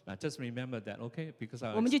中。Now just remember that, okay? Because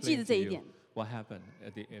I'll 我们就记 explain 着 to 这一 you 点。 what happened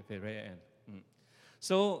at the very end.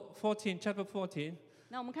 So chapter 14.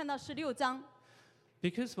 那我们看到16章，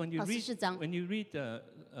 Because when you 14章。 read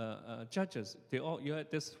Judges,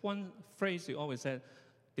 there's one phrase you always said,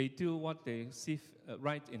 they do what they see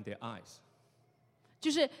right in their eyes. 就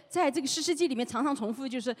是在这个士师记里面常常重复，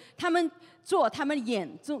就是他们做他们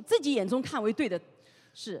自己眼中看为对的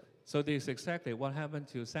事。 So this is exactly what happened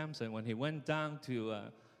to Samson when he went down to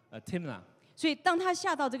Timnah. 所以当他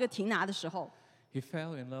下到这个亭拿的时候， He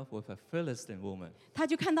fell in love with a Philistine woman. 他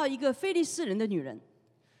就看到一个非利士人的女人。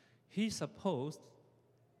 He's supposed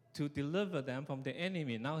to deliver them from the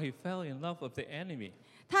enemy. Now he fell in love with the enemy.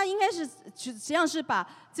 他应该是实际上是把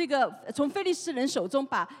这个从非利士人手中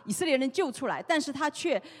把以色列人救出来，但是他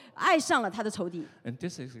却爱上了他的仇敌。 And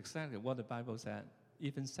this is exactly what the Bible said.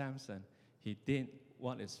 Even Samson, he did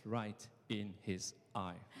what is right in his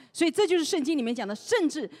eye. 所以这就是圣经里面讲的，甚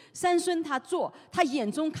至三孙他做他眼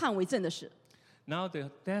中看为正的事。 Now the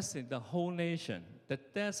destiny, the whole nation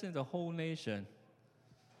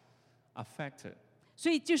affected.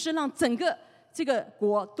 所以就是让整个这个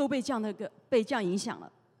国都被这样影响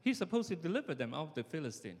了。 He's supposed to deliver them out of the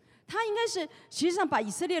Philistine. 他应该是实际上把以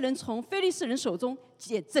色列人从非利士人手中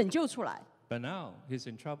拯救出来， But now he's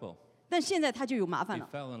in trouble. 但现在他就有麻烦 He 了，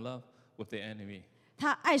 fell in love with the enemy.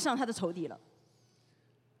 他爱上他的仇敌了。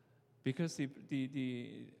 Because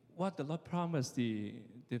what the Lord promised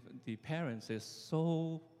the parents is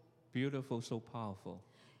so beautiful, so powerful.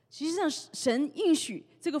 实际上，神应许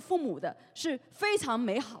这个父母的是非常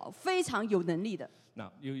美好、非常有能力的。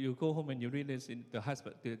 Now, you go home and you read this,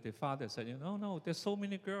 the father said, no, there's so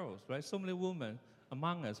many girls, right? So many women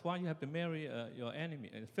among us. Why you have to marry your enemy,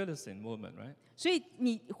 a Philistine woman, right? 所以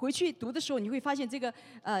你回去读的时候，你会发现这个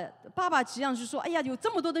爸爸实际上是说，哎呀，有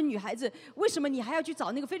这么多的女孩子，为什么你还要去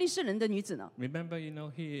找那个非利士人的女子呢？ Remember,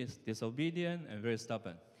 he is disobedient and very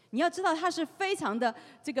stubborn. 你要知道，他是非常的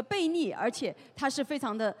这个悖逆，而且他是非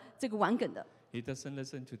常的这个顽梗的。 He doesn't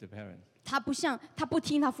listen to the parent. 他不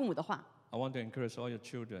听他父母的话。 I want to encourage all your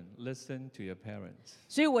children, listen to your parents.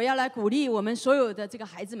 所以我要来鼓励我们所有的这个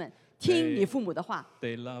孩子们，听你父母的话，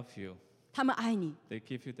 They love you. 他们爱你， They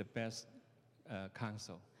give you the best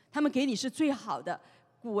counsel. 他们给你是最好的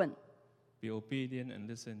顾问。 Be obedient and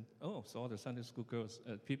listen. Oh, so all the Sunday school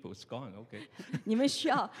people is gone. Okay. 你们需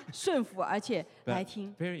要顺服，而且来 But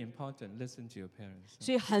听， very important, listen to your parents.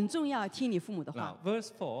 所以很重要，听你父母的 Now, 话。 verse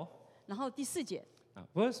 4. 然后第4节， Now,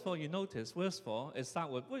 verse 4, you notice, verse 4, it starts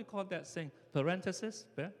with, what do you call that thing? Parenthesis,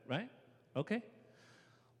 right? Okay?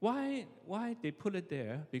 Why they put it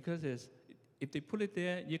there? Because if they put it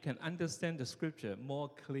there, you can understand the scripture more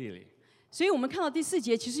clearly. 所以我们看到第4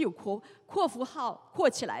节其实有括符号括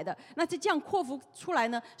起来的。那这样括符出来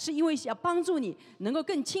呢，是因为要帮助你能够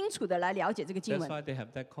更清楚的来了解这个经 That's 文， why they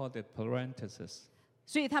have that called the parenthesis.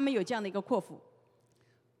 所以他们有这样的一个括符。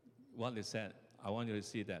 What they said, I want you to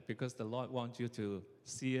see that because the Lord wants you to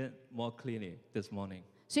see it more clearly this morning.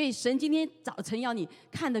 所以神今天早晨要你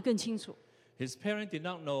看得更清楚。 His parents did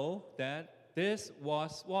not know that this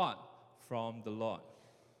was what? From the Lord.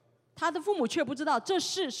 他的父母却不知道这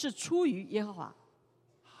事是出于耶和华。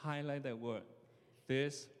 Highlight that word.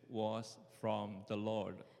 This was from the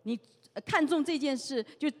Lord. 你看重这件事，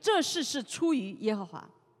就这事是出于耶和华。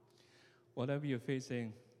 Whatever you're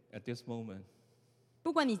facing at this moment,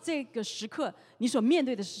 不管你这个时刻你所面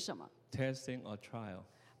对的是什么， testing or trial,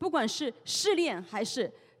 不管是试炼还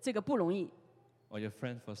是这个不容易， or your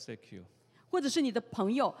friend forsake you, 或者是你的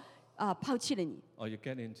朋友抛弃了你， or you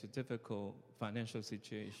get into difficult financial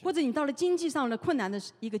situation, 或者你到了经济上的困难的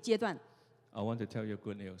一个阶段， I want to tell you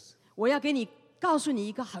good news. 我要给你告诉你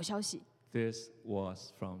一个好消息， This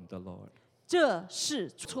was from the Lord. 这是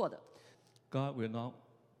错的， God will not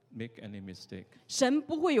make any mistake. 神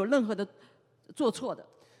不会有任何的做错的，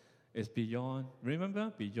 It's beyond,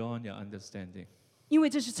 remember, beyond your understanding. 因为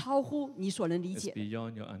这是超乎你所能理 It's 解的，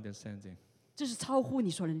 beyond your understanding. 这是超乎你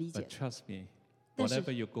所能理解 But 的。 trust me, 但是-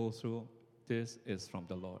 whatever you go through, this is from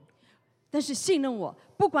the Lord. 但是信任我，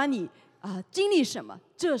不管你经历什么，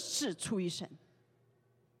这是出于神。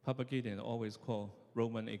 Papa Gideon always quote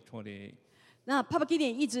Romans 8:28. 那 Papa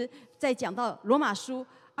Gideon 一直在讲到罗马书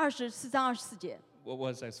24章24节， What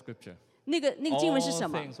was that scripture? 那个经文是 All 什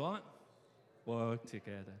么？ things what? Work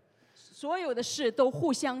together. 所有的事都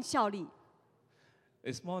互相效力，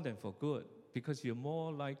 It's more than for good because you're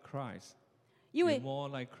more like Christ. 因 You're 为 more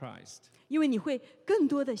like Christ. 因为你会更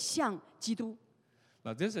多的像基督。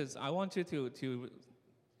 Now this is, I want you to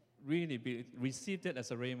really receive it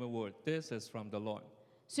as a rhema word. This is from the Lord.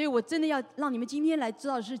 所以我真的要让你们今天来知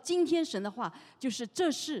道的是，今天神的话就是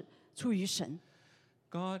这是出于神。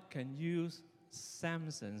 God can use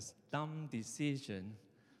Samson's dumb decision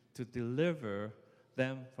to deliver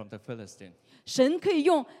them from the Philistine. 神可以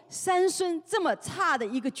用三孙这么差的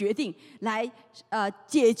一个决定来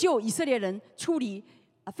解救以色列人出离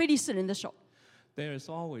非利士人的手。 There is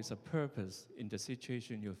always a purpose in the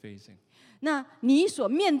situation you're facing. 那你所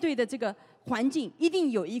面对的这个环境一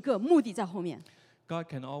定有一个目的在后面。 God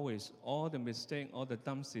can always, all the mistake, all the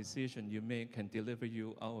dumb decision you make can deliver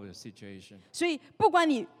you out of the situation. 所以不管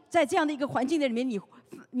你在这样的一个环境的里面，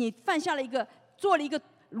你犯下了做了一个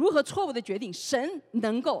如何错误的决定，神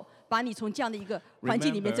能够把你从这样的一个环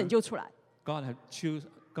境里面拯救出来。 God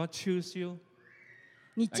choose you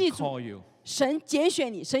你记 and 住， call you. 神拣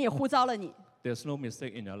选你，神也呼召了你， There's no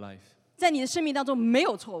mistake in your life. 在你的生命当中没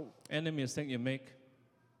有错误。 Any mistake you make,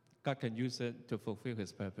 God can use it to fulfill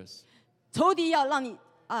His purpose. 仇敌要让你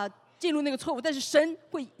进入那个错误，但是神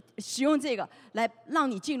会使用这个来让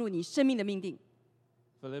你进入你生命的命定。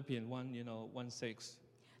 Philippians 1:6.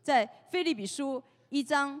 在腓立比书1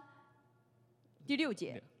章第6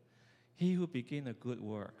节， He who begin a good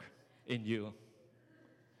work in you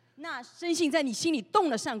那深信在你心里动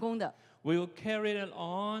了善功的， will carry it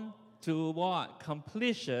on to what?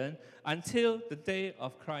 Completion until the day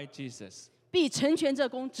of Christ Jesus. 必成全这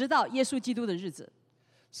功，直到耶稣基督的日子。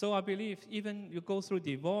 So I believe even you go through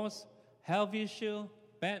divorce, health issue,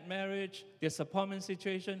 bad marriage, disappointment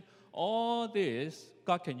situation, all this,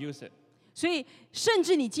 God can use it. 所以，甚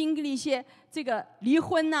至你经历一些这个离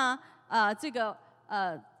婚呐、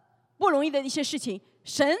不容易的一些事情，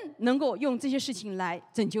神能够用这些事情来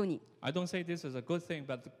拯救你。 I don't say this is a good thing,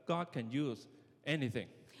 but God can use anything.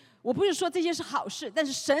 我不是说这些是好事，但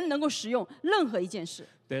是神能够使用任何一件事，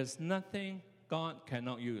 There's nothing God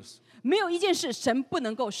cannot use 没有一件事神不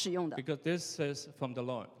能够使用的， because this is from the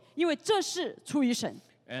Lord 因为这是出于神，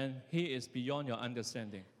 and He is beyond your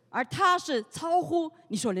understanding. 而他是超乎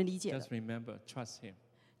你所能理解的， Just remember, trust Him.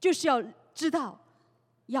 就是要知道，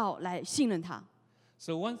要来信任他。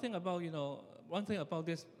 So one thing about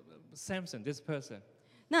this Samson, this person,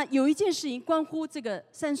 那有一件事情关乎这个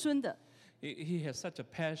三孙的， he has such a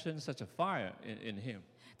passion, such a fire in him.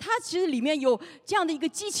 他其实里面有这样的一个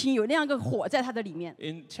激情，有那样一个火在他的里面。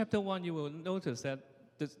 In chapter 1, you will notice that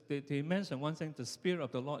they mention one thing, the Spirit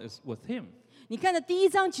of the Lord is with him. 你看的第1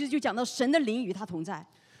章其实就讲到神的灵与他同在，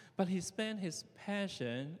 But he spent his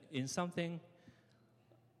passion in something,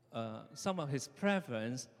 some of his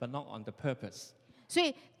preference, but not on the purpose. 所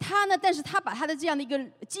以他呢，但是他把他的这样的一个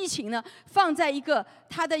激情呢，放在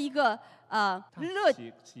他的一个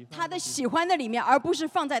他的喜欢的里面，而不是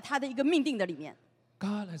放在他的一个命定的里面。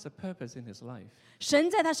 God has a purpose in his life, 神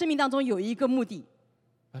在他生命当中有一个目的，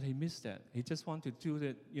 but he missed that. He just want to do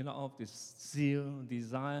it, out of this zeal,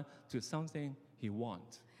 desire to something he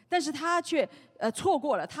wants. 但是他却错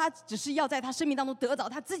过了，他只是要在他生命当中得着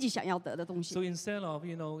他自己想要得的东西 So。instead of,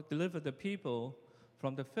 deliver the people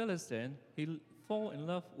from the Philistine, he fall in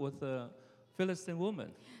love with a Philistine woman.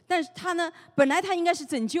 但是他呢，本来他应该是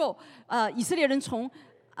拯救以色列人从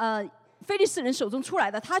非利士人手中出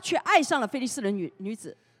来的，他却爱上了非利士人女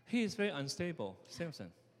子。 He is very unstable, Samson.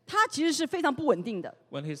 他其实是非常不稳定的。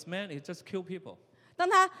 When he's mad, he just kill people. 当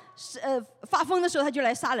他发疯的时候，他就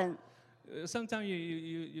来杀人。 Sometimes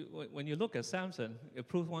when you look at Samson, it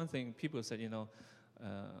proves one thing. People say,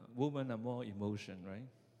 women are more emotional, right?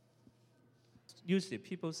 Usually,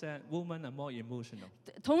 people say women are more emotional.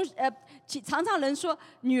 常常人说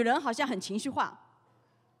女人好像很情绪化，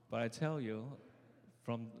 But I tell you,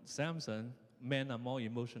 from Samson, men are more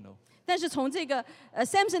emotional. 但是从这个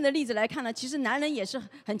Samson 的例子来看呢，其实男人也是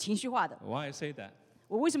很情绪化的。 Why I say that?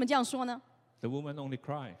 我为什么这样说呢？ The woman only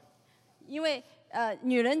cry. 因为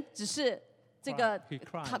女人只是这个 He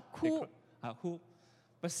cried. 她哭， Who?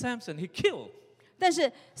 But Samson, he killed. 但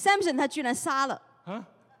是 Samson 他居然杀了， Huh?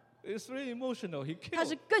 It's really emotional. He 他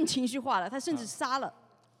是 killed. 更情绪化了，他甚至杀了。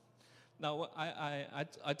 Now,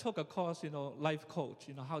 I took a course, life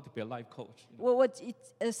coach, how to be a life coach. 我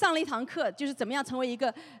上了一堂课，就是怎么样成为一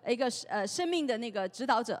个生命的那个指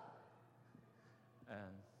导者。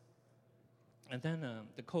 And then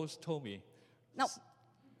the coach told me, 那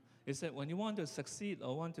he said, when you want to succeed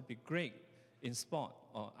or want to be great in sport,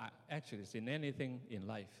 or actually it's in anything in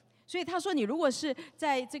life, 所以他说，你如果是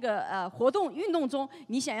在这个活动运动中，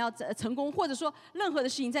你想要成功，或者说任何的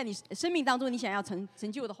事情在你生命当中你想要成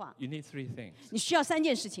就的话， You need three things. 你需要3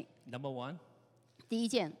件事情。 Number one, 第一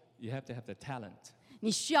件， you have to have the talent. 你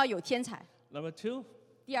需要有天才； Number two,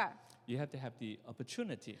 第二， you have to have the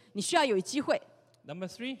opportunity. 你需要有机会； Number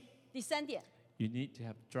three, 第三点， you need to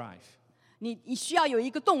have drive. 你需要有一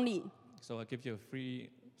个动力。 So I give you a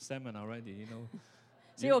free seminar already, you know.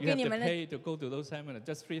 所以 You, 我 you 给 have 你 to 们的， pay to go to those seminars,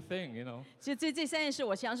 just free thing, you know. 这3件事，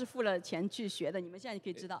我实际上是付了钱去学的，你们现在可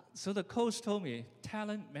以知道。 So the coach told me,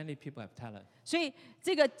 talent, many people have talent. 所以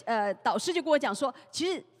这个导师就跟我讲说，其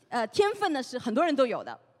实天分呢是很多人都有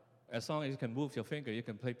的， As long as you can move your finger, you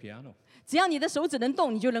can play piano. 只要你的手指能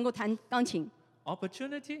动，你就能够弹钢琴。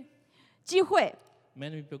 Opportunity, 机会，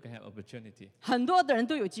 many people can have opportunity. 很多的人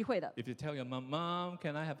都有机会的。 If you tell your mom, Mom,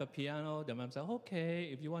 can I have a piano? The mom says,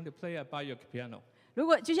 okay. If you want to play, I buy you a piano. 如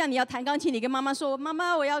果就像你要弹钢琴，你跟妈妈说：“妈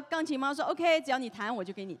妈，我要钢琴。”妈妈说：“OK， 只要你弹，我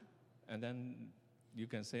就给你。” And then you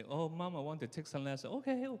can say, oh, Mom, I want to take some lessons.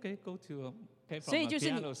 Okay, okay, go to pay from 所以 a 就是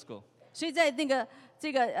你 piano school. 所以在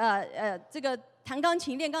这个弹钢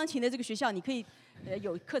琴、练钢琴的这个学校，你可以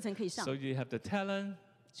有课程可以上 So，you have the talent,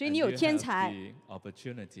 所以 and 你有 you 天 have 才， the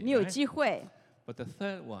opportunity. 你有 right? 机会。 But the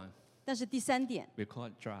third one, 但是第3点 we call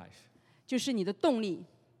it drive. 就是你的动力，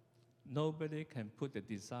 Nobody can put the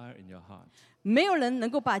desire in your heart. 没有人能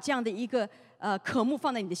够把这样的一个渴慕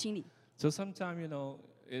放在你的心里。 So sometimes, you know,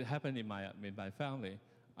 it happened in my family.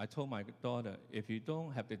 I told my daughter, if you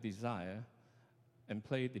don't have the desire and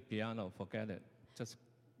play the piano, forget it. Just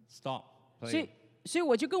stop 所以 playing. 所以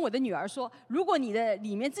我就跟我的女儿说，如果你的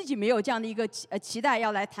里面自己没有这样的一个期待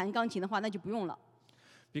要来弹钢琴的话，那就不用了。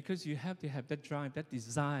 Because you have to have that drive, that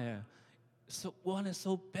desire. So want it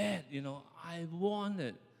so bad, you know, I want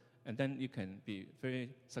it. And then you can be very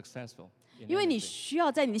successful. in 因为你 anything. 需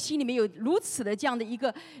要在你的心里面有如此的这样的一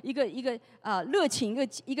个热情，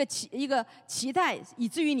一个期待，以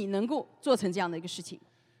至于你能够做成这样的一个事情。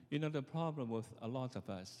 You know, the problem with a lot of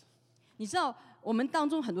us, 你知道，我们当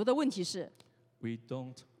中很多的问题是， we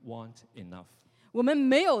don't want enough. 我们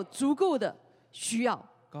没有足够的需要、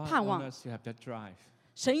 God 盼 wants 望。 us to have that drive.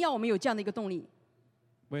 神要我们有这样的一个动力。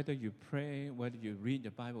 Whether you pray, whether you read the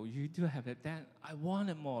Bible, you do have that. I want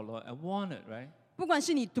it more, Lord. I want it, right? 不管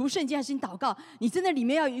是你读圣经还是你祷告，你真的里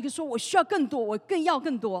面要有一个说，我需要更多，我更要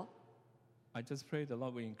更多。 I just pray the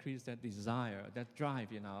Lord will increase that desire, that drive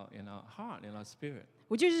in our heart, in our spirit.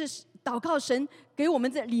 我就是祷告神给我们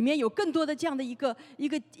这里面有更多的这样的一个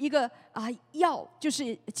要，就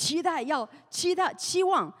是期待，期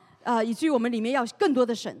望以至于我们里面要更多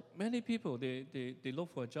的神。 Many people, they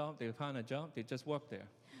look for a job, they find a job, they just work there.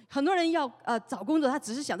 很多人要找工作，他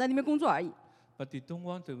只是想在那边工作而已， But they don't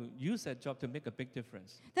want to use that job to make a big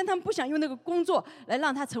difference. 但他们不想用那个工作来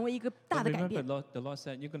让他成为一个大 But 的改 remember, 变。 the Lord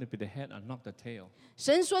said, you're going to be the head and not the tail.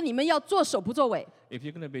 神说你们要做手不做尾。 If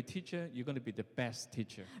you're going to be a teacher, you're going to be the best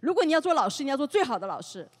teacher. 如果你要做老师，你要做最好的老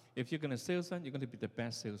师； If you're going to salesman, you're going to be the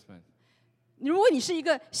best salesman. 如果你是一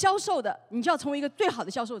个销售的，你就要成为一个最好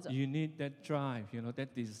的销售者。 You need that drive, you know, that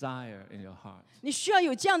desire in your heart. 你需要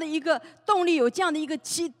有这样的一个动力，有这样的一个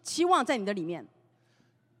期望在你的里面。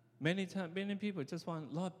 Many times, many people just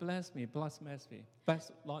want, Lord bless me, bless me,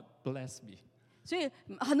 Lord bless me. 所以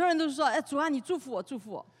很多人都是说：“哎，主啊，你祝福我，祝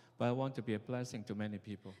福我。 But I want to be a blessing to many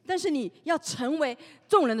people. ”但是你要成为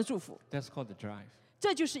众人的祝福， That's called the drive.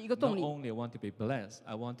 这就是一个 Not 动力。 only I want to be blessed,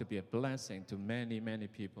 I want to be a blessing to many, many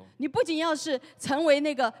people. 你不仅要是成为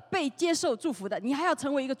那个被接受祝福的，你还要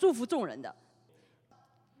成为一个祝福众人的。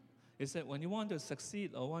 It said when you want to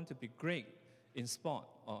succeed or want to be great in sport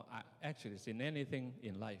or actually it's in anything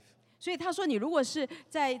in life, 所以他说，你如果是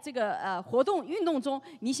在这个活动运动中，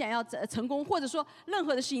你想要成功，或者说任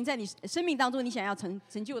何的事情在你生命当中你想要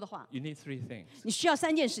成就的话， you need three things. 你需要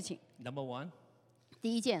3件事情。 Number one,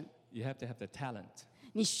 第一件， you have to have the talent.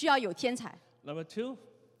 你需要有天才； Number two,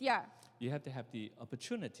 第二， you have to have the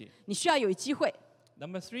opportunity. 你需要有机会；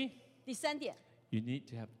 Number three, 第3点， you need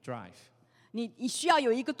to have drive. 你需要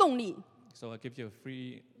有一个动力。 So I give you a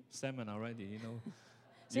free seminar already, you know.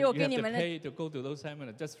 所以 You, 我 you 给 have 你 to 们的， pay to go to those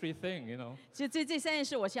seminars, just free thing, you know. 这3件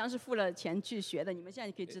事，我实际上是付了钱去学的，你们现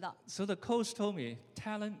在可以知道。 So the coach told me,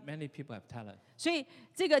 talent, many people have talent. 所以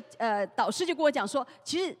这个导师就跟我讲说，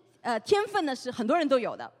其实天分呢是很多人都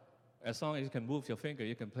有的， As long as you can move your finger,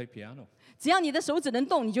 you can play piano. 只要你的手指能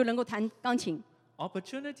动，你就能够弹钢琴。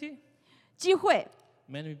 Opportunity, 机会，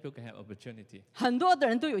 many people can have opportunity. 很多的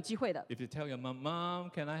人都有机会的。 If you tell your mom, Mom,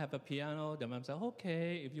 can I have a piano? The mom says,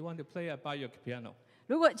 okay. If you want to play, I buy you a piano.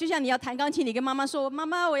 如果就像你要弹钢琴，你跟妈妈说：“妈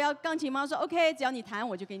妈，我要钢琴。”妈妈说：“OK， 只要你弹，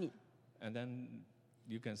我就给你。” And then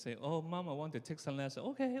you can say, oh, Mom, I want to take some lessons.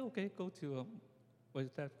 Okay, okay, go to what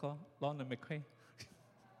is that called? Ronald McCray.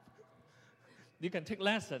 You can take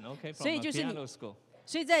lesson, okay, from 所以 a 就是你 piano school.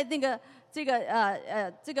 所以在那个这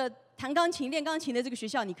个弹钢琴、练钢琴的这个学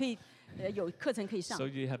校，你可以有课程可以上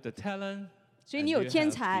So，you have the talent, 所以 and 你有 you 天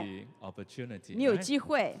have 才， the opportunity. 你有 right? 机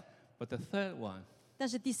会。 But the third one, 但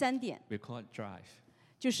是第3点 we call it drive.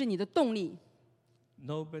 就是你的动力，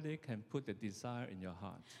 Nobody can put the desire in your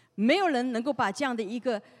heart. 没有人能够把这样的一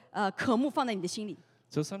个渴慕放在你的心里。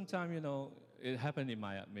 So sometimes, it happened in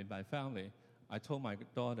my family. I told my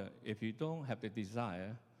daughter, if you don't have the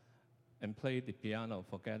desire and play the piano,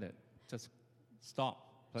 forget it. Just stop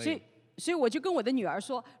所以 playing. 所以我就跟我的女儿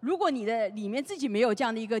说，如果你的里面自己没有这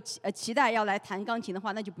样的一个期待要来弹钢琴的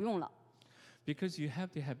话，那就不用了。 Because you have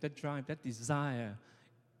to have that drive, that desire.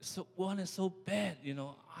 So want it so bad,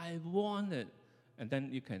 I want it. And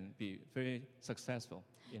then you can be very successful.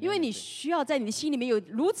 因为你 anything. 需要在你的心里面有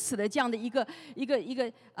如此的这样的一个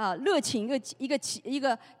热情，一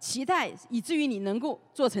个期待，以至于你能够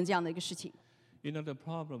做成这样的一个事情。 The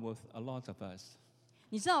problem with a lot of us,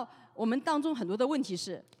 你知道，我们当中很多的问题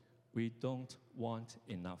是， we don't want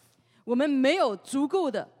enough. 我们没有足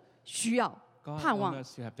够的需要、 God 盼 wants 望。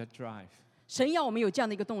 us to have that drive. 神要我们有这样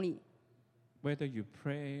的一个动力。 Whether you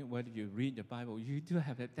pray, whether you read the Bible, you do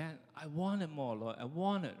have that. I want it more, Lord. I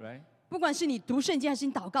want it, right? 不管是你读圣经还是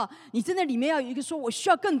你祷告，你真的里面要有一个说，我需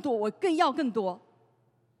要更多，我更要更多。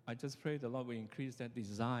 I just pray the Lord will increase that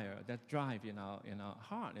desire, that drive in our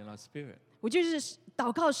heart, in our spirit. 我就是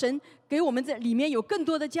祷告神给我们这里面有更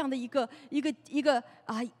多的这样的一个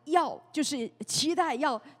就是期待，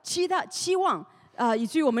期望以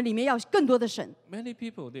至于我们里面要更多的神。 Many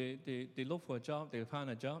people, they look for a job, they find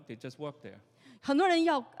a job, they just work there. 很多人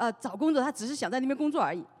要找工作，他只是想在那边工作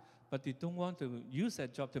而已， But they don't want to use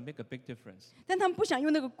that job to make a big difference. 但他们不想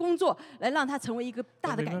用那个工作来让他成为一个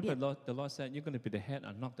大 But 的改 remember, 变。 the Lord said, you're going to be the head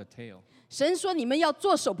and not the tail. 神说你们要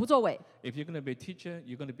做首不做尾。 If you're going to be a teacher,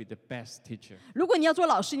 you're going to be the best teacher. 如果你要做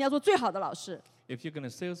老师，你要做最好的老师； If you're going to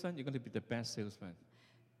salesman, you're going to be the best salesman.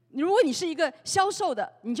 如果你是一个销售的，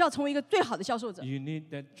你就要成为一个最好的销售者。 You need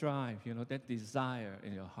that drive, that desire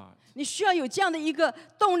in your heart. 你需要有这样的一个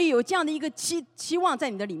动力，有这样的一个期望在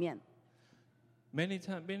你的里面。 Many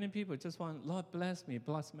times, many people just want, Lord bless me,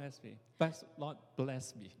 Lord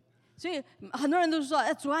bless me. 所以很多人都是说：“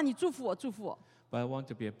哎，主啊，你祝福我，祝福我。 But I want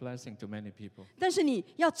to be a blessing to many people. ”但是你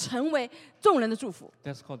要成为众人的祝福，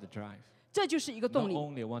 That's called the drive. 这就是一个 Not 动力。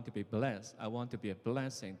 only I want to be blessed, I want to be a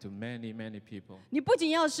blessing to many, many people. 你不仅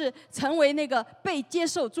要是成为那个被接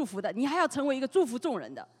受祝福的，你还要成为一个祝福众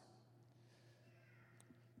人的。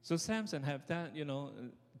 So Samson have that,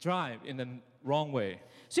 drive in the wrong way.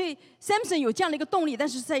 所以 Samson 有这样的一个动力，但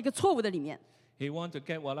是在一个错误的里面， He want to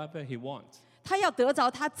get whatever he wants. 他要得着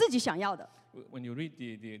他自己想要的。 When you read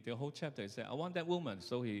the whole chapter, he said, I want that woman.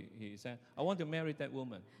 So he said, I want to marry that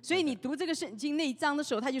woman. 所以你读这个圣经那一章的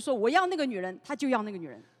时候，他就说我要那个女人，他就要那个女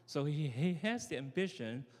人。 So he has the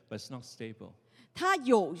ambition, but it's not stable. 他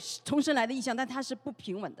有从神来的意向，但他是不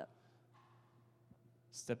平稳的。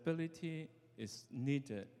 Stability is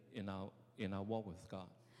needed in our walk with God.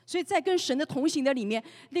 所以在跟神的同行的里面，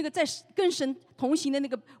那个在跟神同行的那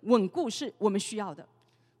个稳固是我们需要的。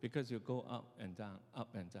 Because you go up and down,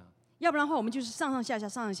 up and down. 要不然的话，我们就是上上下下，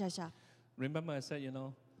上上下下。 Remember I said,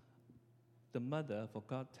 the mother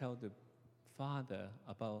forgot to tell the father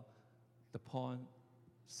about the point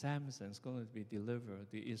Samson's going to be delivered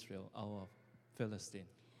to Israel out of Philistine.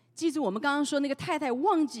 记住，我们刚刚说那个太太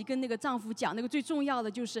忘记跟那个丈夫讲，那个最重要的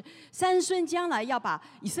就是参孙将来要把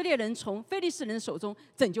以色列人从非利士人的手中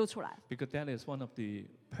拯救出来， Because that is one of the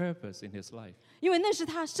purpose in his life. 因为那是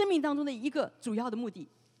他生命当中的一个主要的目的。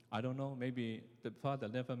 I don't know, maybe the father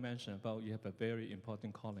never mentioned about you have a very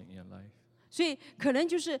important calling in your life. 所以可能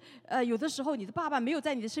就是有的时候你的爸爸没有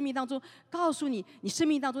在你的生命当中告诉你，你生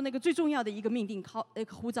命当中那个最重要的一个命定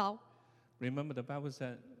呼召。 Remember the Bible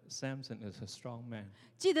said Samson is a strong man.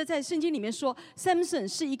 记得在圣经里面说 ，Samson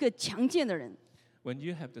是一个强健的人。 When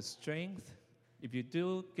you have the strength, if you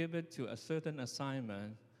do give it to a certain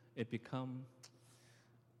assignment, it become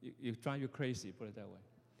you drive you crazy. Put it that way.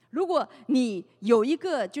 如果你有一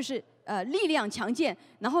个就是力量强健，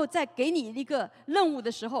然后再给你一个任务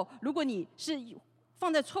的时候，如果你是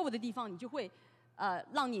放在错误的地方，你就会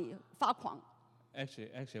让你发狂。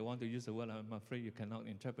 Actually, I want to use the word I'm afraid you cannot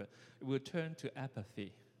interpret. It will turn to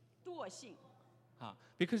apathy. 惰性。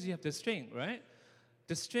 Because you have the strength, right?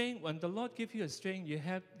 The strength, when the Lord gives you a strength, you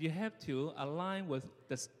have to align with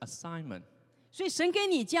this assignment. 所以神给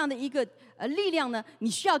你这样的一个力量呢，你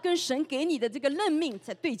需要跟神给你的这个任命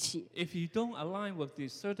才对齐。 If you don't align with the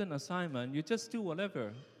certain assignment, you just do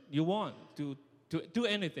whatever you want to do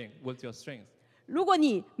anything with your strength. 如果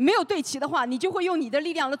你没有对齐的话，你就会用你的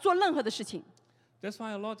力量来做任何的事情。 That's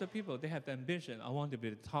why a lot of people, they have the ambition, I want to be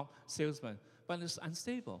the top salesman, but it's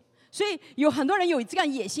unstable. 所以有很多人有这样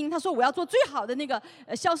野心，他说我要做最好的那个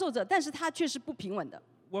销售者，但是他却是不平稳的。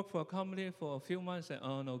 Work for a company for a few months and,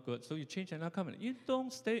 oh, no good. So you change another company. You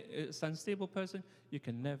don't stay as unstable person, you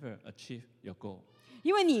can never achieve your goal.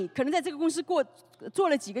 因为你可能在这个公司做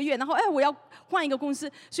了几个月，然后我要换一个公司，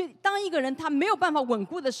所以当一个人他没有办法稳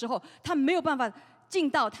固的时候，他没有办法进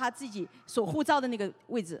到他自己所呼召的那个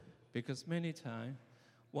位置。 Because many times,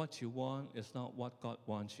 what you want is not what God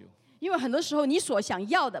wants you. 因为很多时候你所想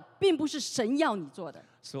要的，并不是神要你做的。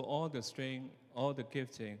 So all the strength, all the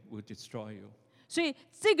gifting will destroy you. 所以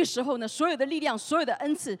这个时候呢，所有的力量、所有的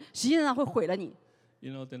恩赐，实际上会毁了你。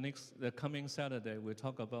 You know, the coming Saturday, we'll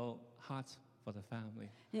talk about heart for the family.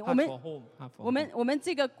 我 Heart 们 for home, heart for 我 home. 们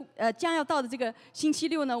这个将要到的这个星期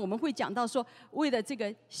六呢，我们会讲到说，为了这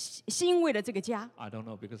个心，为了这个家。 I don't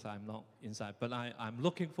know because I'm not inside, but I'm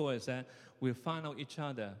looking forward that we'll find out each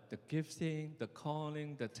other, the gifting, the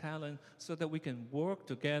calling, the talent, so that we can work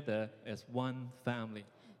together as one family.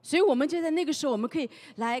 所以我们就在那个时候，我们可以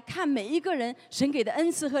来看每一个人神给的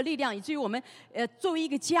恩赐和力量，以至于我们作为一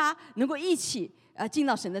个家，能够一起进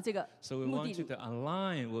到神的这个 So we 目 want 的 you 里。 to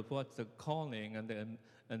align with what the calling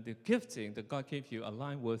and the gifting that God gave you,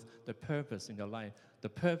 align with the purpose in your life, the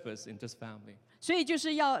purpose in this family. 所以就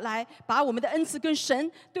是要来把我们的恩赐跟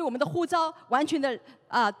神对我们的呼召完全的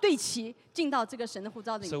对齐，进到这个神的呼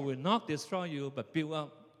召里 So 面。 we'll not destroy you, but build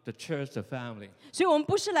up the church, the family. 所以我们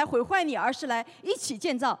不是来毁坏你，而是来一起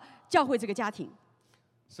建造教会这个家庭。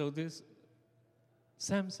 So this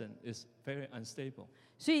Samson is very unstable.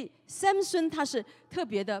 所以Samson他是特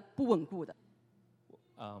别的不稳固的。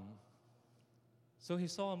 So he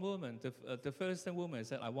saw a woman, the Philistine woman,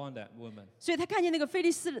 said, I want that woman. 所以他看见那个菲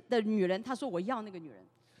利斯的女人，他说我要那个女人。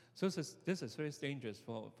 So this is very dangerous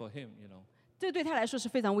for him, you know. 这对他来说是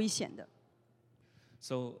非常危险的。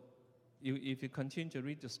 So if you continue to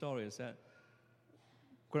read the story, it's that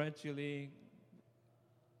gradually,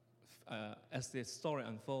 as the story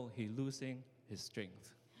unfolds, he losing his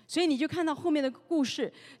strength. 所以你就看到后面的故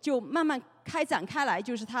事就慢慢开展开来，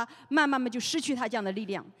就是他慢慢就失去他这样的力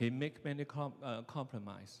量。 He make many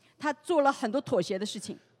compromise. 他做了很多妥协的事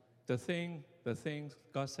情， The things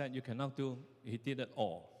God said you cannot do, he did it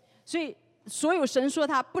all. 所以所有神说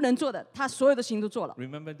他不能做的，他所有的事情都做了。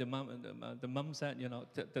 Remember the mom said, you know,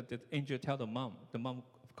 the angel tell the mom, of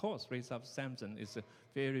course, raised up Samson is a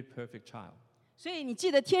very perfect child. 所以你记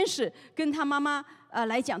得天使跟他妈妈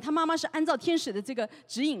来讲，他妈妈是按照天使的这个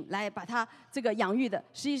指引来把他这个养育的，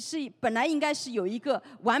是本来应该是有一个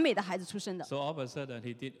完美的孩子出生的。 So all of a sudden,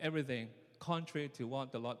 he did everything contrary to what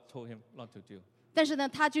the Lord told him not to do. 但是呢，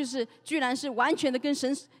他居然是完全的跟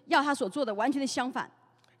神要他所做的完全的相反。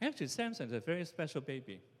 Actually, Samson is a very special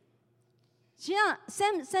baby. 实际上，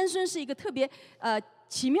三孙是一个特别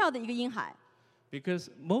奇妙的一个婴孩。 Because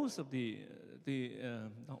most of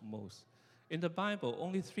not most, in the Bible,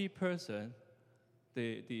 only 3 persons,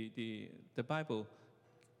 the Bible,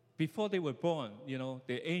 before they were born, you know,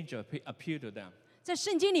 the angel appeared to them. 在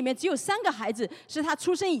圣经里面，只有3个孩子是他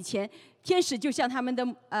出生以前，天使就向他们的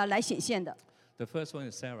来显现的。 The first one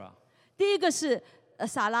is Sarah. 第一个是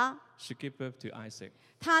撒拉， She gave birth to Isaac.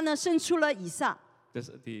 她呢生出了以撒。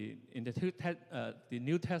 In the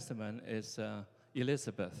New Testament is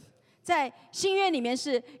Elizabeth. 在新约里面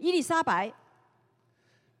是伊丽莎白，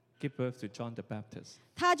 Give birth to John the Baptist.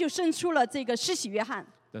 她就生出了这个施洗约翰。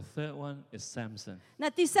 The third one is Samson. 那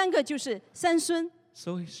第3个就是三孙，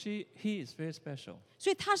 So he is very special.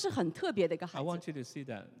 所以他是很特别的一个 I 孩子。 want you to see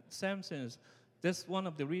that Samson is. That's one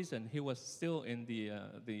of the reasons he was still in the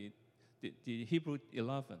Hebrew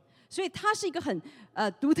 11. 所以他是一个很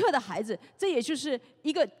独特的孩子，这也就是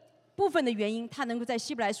一个部分的原因，他能够在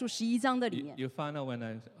希伯来书11章的里面。 You find out when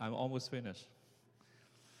I'm almost finished.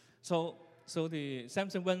 So the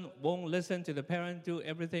Samson won't listen to the parent, do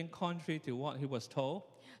everything contrary to what he was told.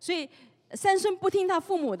 所以三孙不听他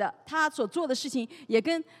父母的，他所做的事情也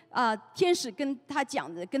跟天使跟他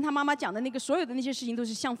讲的、跟他妈妈讲的那个所有的那些事情都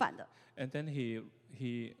是相反的。 And then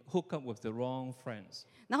he hooked up with the wrong friends.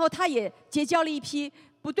 然后他也结交了一批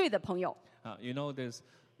不对的朋友。 You know,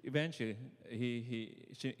 eventually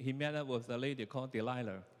he met up with a lady called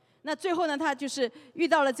Delilah. 那最后呢，他就是遇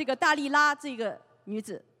到了这个大利拉这个女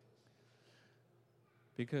子，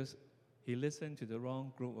 Because he listened to the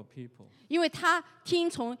wrong group of people. 因为他听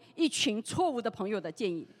从一群错误的朋友的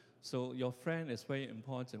建议。 So your friend is very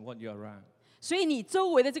important what you're around. 所以你周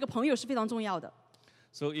围的这个朋友是非常重要的。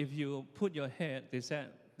 So if you put your head, they said,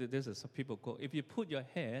 this is what people call, if you put your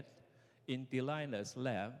head in Delilah's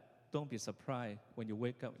lap, don't be surprised when you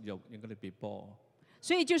wake up, you're going to be bald.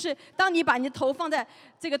 所以就是当你把你的头放在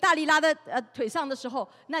这个大力拉的腿上的时候，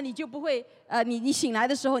那你就不会你醒来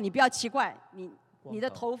的时候，你不要奇怪，你的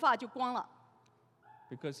头发就光了，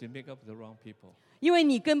 Because you make up with the wrong people. 因为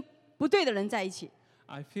你跟不对的人在一起。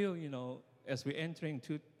 I feel, as we enter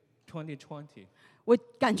into 2020, 我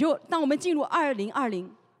感觉当我们进入2020，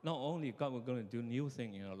 not only God will going to do new thing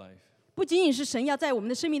in your life, 不仅仅是神要在我们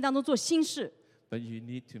的生命当中做新事， but you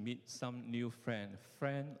need to meet some new friend.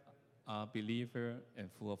 Friend are believer and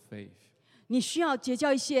full of faith. 你需要结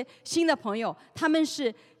交一些新的朋友，他们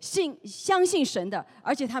是相信神的，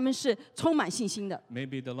而且他们是充满信心的。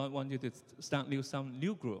 Maybe the Lord wants you to start some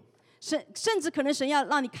new group. 甚至可能神要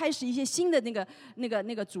让你开始一些新的那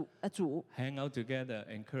个组。 Hang out together,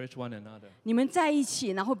 encourage one another. 你们在一起，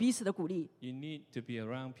然后彼此的鼓励。 You need to be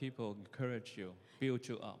around people, encourage you, build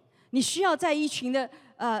you up. 你需要在一群的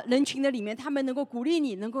人群的里面，他们能够鼓励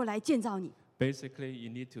你，能够来建造你。 Basically, you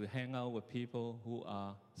need to hang out with people who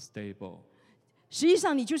are stable. 实际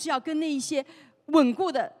上，你就是要跟那一些稳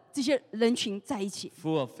固的这些人群在一起，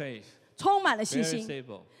 Full of faith, 充满了信 very 心，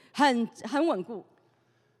 stable. 很稳固。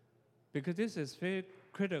 Because this is very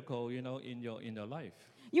critical, in your life.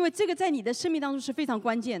 因为这个在你的生命当中是非常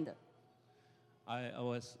关键的。 I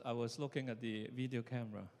was looking at the video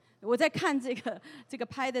camera. 我在看这个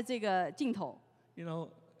拍的这个镜头，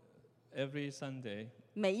 Every Sunday,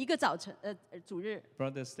 每一个早晨主日，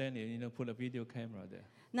 Brother Stanley, put a video camera there.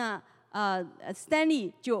 那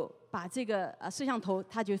Stanley 就把这个摄像头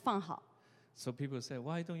他就放好。 So people say,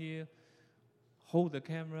 why don't you hold the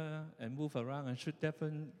camera and move around and shoot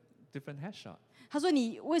different headshot? 他说：“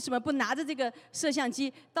你为什么不拿着这个摄像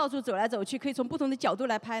机到处走来走去，可以从不同的角度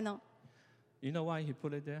来拍呢？ You know why he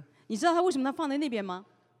put it there? 你知道他为什么他放在那边吗？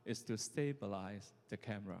 It's to stabilize the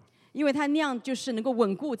camera. 因为他那样就是能够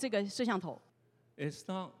稳固这个摄像头。 It's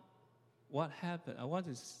not what happened. I want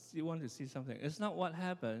to see something. It's not what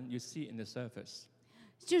happened you see in the surface.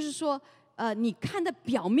 就是说，你看的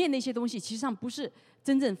表面那些东西，其实上不是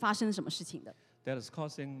真正发生什么事情的。 That is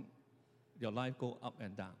causing your life go up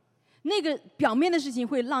and down. 那个表面的事情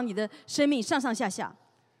会让你的生命上上下下，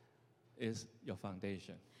 Is your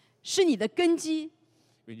foundation. 是你的根基。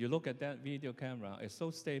 When you look at that video camera, it's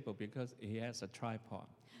so stable because it has a tripod.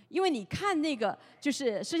 因为你看那个就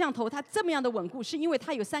是摄像头，它这么样的稳固，是因为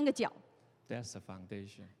它有3个角， That's the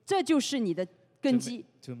foundation. 这就是你的根基，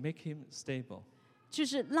 To make him stable. 就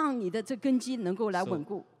是让你的这根基能够来 So 稳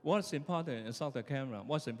固。 what's important is not the camera.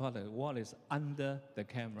 What's important? What is under the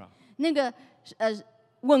camera? 那个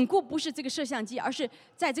稳固不是这个摄像机，而是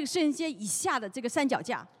在这个摄像机以下的这个三脚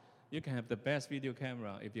架。 You can have the best video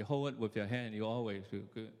camera. If you hold it with your hand, you always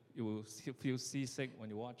will feel seasick when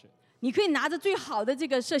you watch it. 你可以拿着最好的这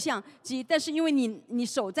个摄像机，但是因为你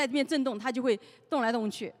手在这边震动，它就会动来动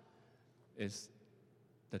去。 It's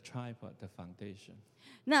the tripod, the foundation.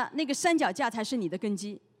 那个三脚架才是你的根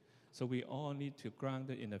基。 So we all need to ground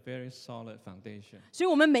it in a very solid foundation. 所以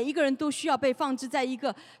我们每一个人都需要被放置在一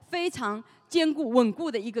个非常坚固、稳固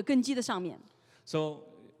的一个根基的上面。 So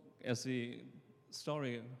as the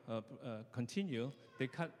story continue, they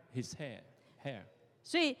cut his hair.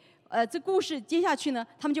 所以这故事接下去呢，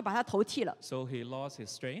他们就把他头剃了， So he lost his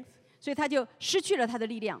strength. 所以他就失去了他的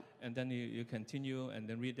力量。 And then you continue and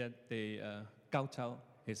then read that they gouged out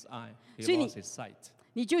his eye. He 所以你- lost his sight.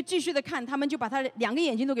 你就继续的看，他们就把他2个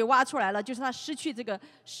眼睛都给挖出来了，就是他失去这个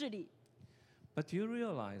视力。 But do you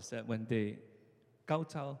realize that when they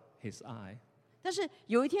gouged out his eye, 但是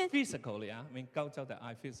有一天， physically, I mean gouged out the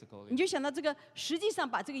eye physically, 你就想到这个，实际上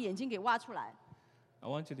把这个眼睛给挖出来， I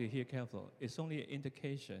want you to hear careful. It's only an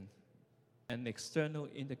indication, an external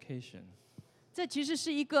indication. 这其实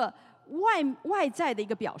是一个外在的一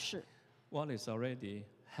个表示。 What is already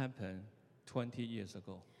happened 20 years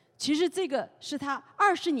ago. 其实这个是他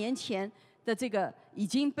20年前的这个已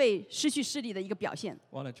经被失去视力的一个表现。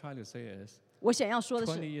 What I try to say is, 我想要说的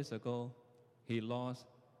20是， years ago, he lost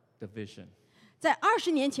the vision. 在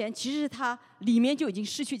20年前，其实他里面就已经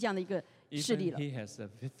失去这样的一个视 Even 力了。 he has a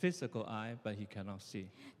physical eye, but he cannot see.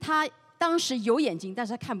 他当时有眼睛，但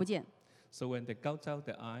是他看不见。 So when they gouged out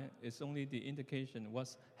the eye, it's only the indication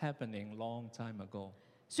what's happening long time ago.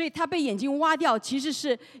 所以他被眼睛挖掉，其实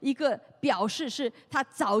是一个表示，是他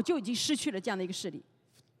早就已经失去了这样的一个视力。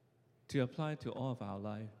 To apply to all of our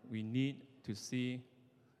life, we need to see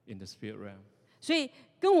in the spirit realm. 所以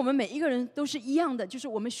跟我们每一个人都是一样的，就是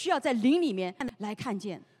我们需要在灵里面来看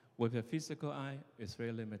见。 With a physical eye, it's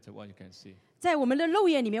very limited what you can see. 在我们的肉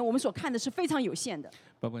眼里面，我们所看的是非常有限的。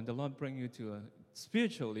 But when the Lord brings you to a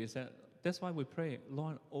spiritually, that's why we pray,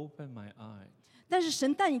 Lord, open my eye. 但是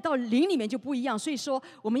神带你到灵里面就不一样，所以说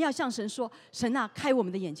我们要向神说：神啊，开我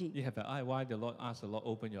们的眼睛。 You have an eye. Why the Lord asked the Lord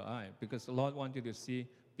open your eye? Because the Lord wants you to see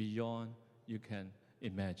beyond you can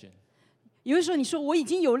imagine. 有的时候你说我已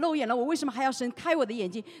经有肉眼了，我为什么还要神开我的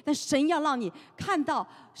眼睛？但神要让你看到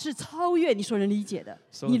是超越你所能理解的，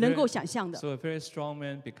 So 你 a 能 very- 够想象的。 So a very strong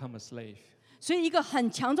man become a slave. 所以一个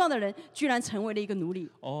很强壮的人，居然成为了一个奴隶，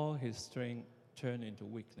 All his strength turned into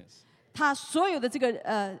weakness. 他所有的这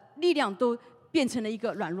个力量都变成了一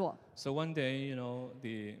个软弱。 So one day,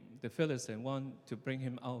 the Philistine want to bring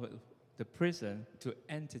him out of the prison to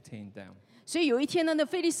entertain them. 所以有一天呢，那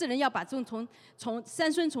非利士人要把这种从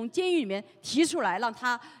三孙从监狱里面提出来，让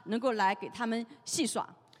他能够来给他们戏耍。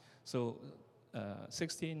 So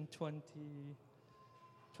 16, 20,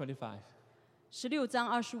 25. 16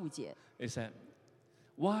章25节， It said,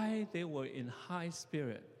 while they were in high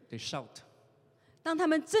spirit, they shout, 当他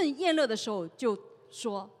们正宴乐的时候，就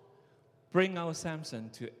说 bring out Samson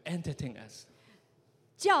to entertain us.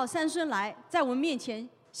 叫三孙来，在我们面前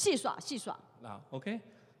戏耍戏耍。 Now, okay?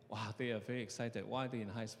 Wow, they are very excited. Why they in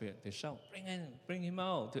high spirit? They shout, bring him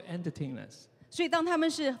out to entertain us. 所以当他们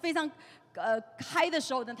是非常嗨的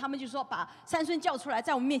时候呢，他们就说把三孙叫出来，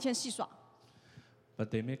在我们面前戏耍。 But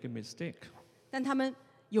they make a mistake 但他们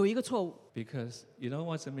有一个错误， because you know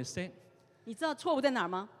what's the mistake? 你知道错误在哪儿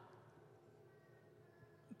吗？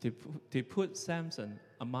 They put Samson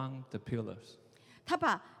among the pillars. 他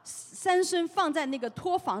把三孙放在那个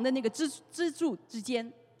托房的那个支柱之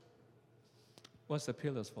间。 What's the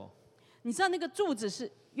pillars for? 你知道那个柱子是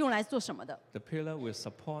用来做什么的？ The pillar will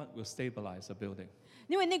support, will stabilize the building.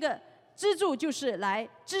 因为那个支柱就是来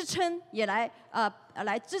支撑，也来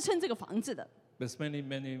支撑这个房子的。 There's many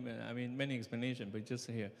explanations, but just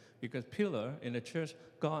here. Because pillar in the church,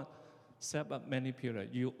 God set up many pillars.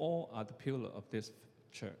 You all are the pillar of this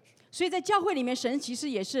church. 所以在教会里面，神其实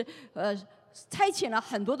也是差遣了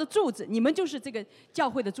很多的柱子，你们就是这个教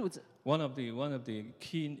会的柱子。 One of the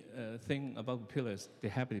key thing about pillars, they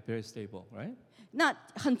have to be very stable, right? 那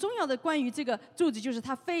很重要的关于这个柱子，就是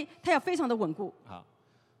它要非常的稳固，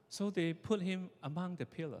 So they put him among the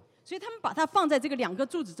pillar. 所以他们把它放在这个两个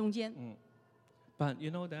柱子中间。 But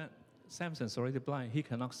you know that Samson's already blind. He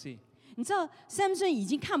cannot see. 你知道Samson已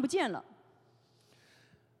经看不见了，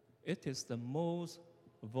 It is the most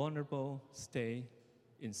vulnerable state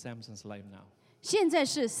in Samson's life now. 现在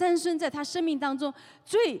是三孙在他生命当中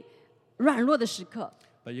最软弱的时刻。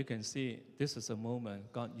 But you can see this is a moment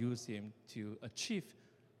God used him to achieve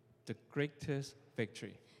the greatest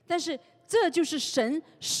victory. 但是这就是神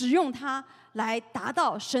使用他来达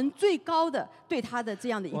到神最高的对他的这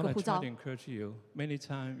样的一 I 个 want 呼 to try 召 to。encourage you. Many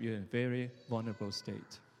times you're in very vulnerable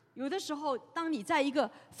state. 有的时候，当你在一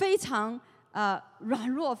个非常软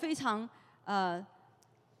弱、非常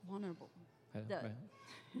vulnerable Right?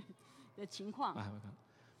 的情况，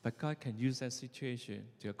 But God can use that situation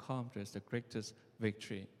to accomplish the greatest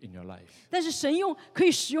victory in your life. 但是神可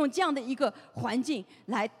以使用这样的一个环境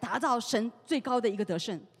来达到神最高的一个得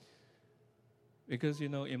胜。 Because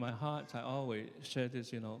in my heart, I always share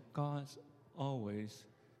this. God always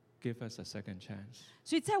give us a second chance.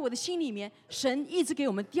 所以在我的心里面，神一直给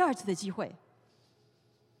我们第二次的机会。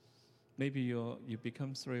 Maybe you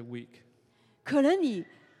become very weak. 可能你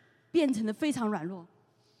变成了非常软弱，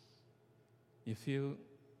 You feel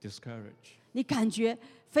discouraged. 你感觉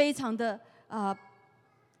非常的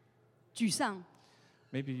沮丧，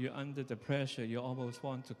 Maybe you're under the pressure. You almost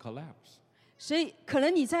want to collapse. 所以可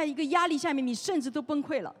能你在一个压力下面，你甚至都崩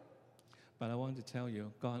溃了。 But I want to tell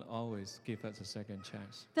you, God always give us a second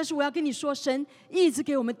chance. 但是我要跟你说，神一直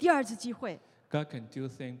给我们第二次机会。 God can do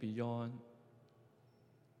things beyond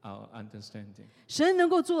our understanding. 神能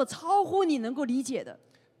够做超乎你能够理解的。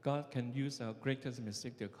 God can use our greatest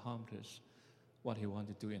mistake to accomplish what He wants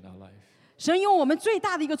to do in our life. 神用我们最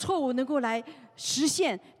大的一个错误，能够来实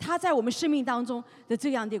现他在我们生命当中的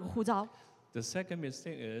这样的一个呼召。 The second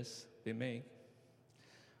mistake is they make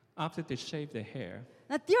after they shave their hair,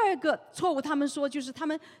 那第二个错误，他们说就是他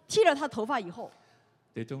们剃了他头发以后，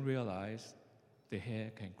 they don't realize the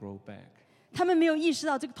hair can grow back. 他们没有意识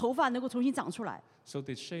到这个头发能够重新长出来。 So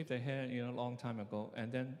they shaved their hair a long time ago,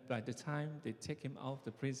 and then by the time they take him out of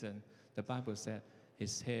the prison, the Bible said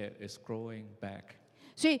his hair is growing back.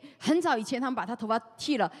 所以很早以前他们把他头发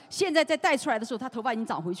剃了，现在再带出来的时候，他头发已经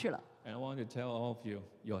长回去了。 And I want to tell all of you,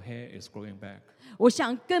 your hair is growing back. 我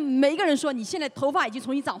想跟每一个人说，你现在头发已经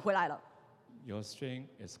重新长回来了， Your strength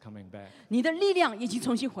is coming back. 你的力量已经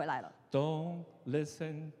重新回来了。 Don't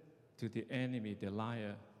listen to the enemy, the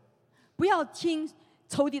liar. 不要听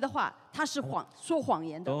仇敌的话，他是说谎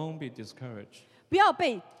言的。 Don't be discouraged. 不要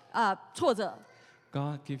被挫折。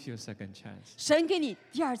God gives you a second chance, 神给你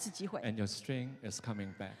第二次机会， and your strength is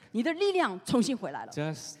coming back. 你的力量重新回来了。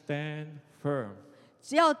 Just stand firm.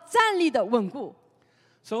 只要站立的稳固，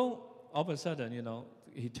 So all of a sudden,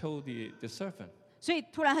 he told the servant, 所以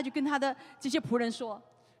突然他就跟他的这些仆人说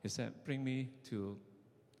he said, "Bring me to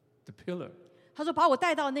the pillar." 他说把我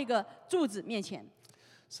带到那个柱子面前。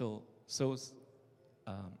 So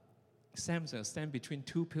Samson stand between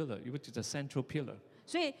two pillars, which is the central pillar.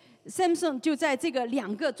 所以 Samson 就在这个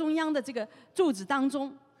两个中央的这个柱子当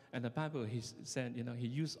中。 And the Bible, he said, he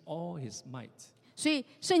used all his might 所以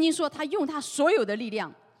圣经说他用他所有的力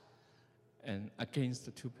量， and against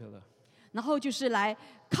the two pillars. 然后就是来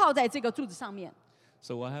靠在这个柱子上面。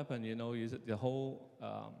 So what happened, is the whole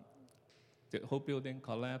building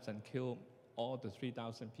collapsed and killed all the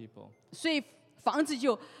 3,000 people. 所以房子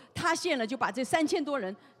就塌陷了，就把这3000多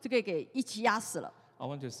人这个给一起压死了。 I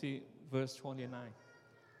want to see verse 29.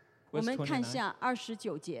 我 Verse 们看 29. 下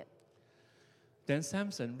29节。 Then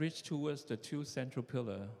Samson reached towards the two central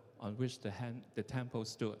pillars on which the temple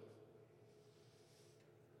stood,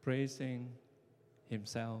 bracing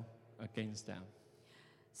himself against them.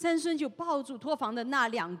 三孙就抱住托房的那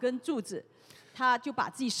2根柱子，他就把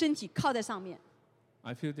自己身体靠在上面。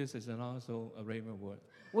 I feel this is also a rhema word.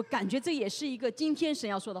 我感觉这也是一个今天神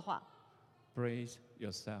要说的话， Brace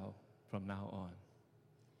yourself from now on.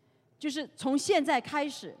 就是从现在开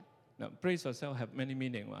始， Now, brace yourself have many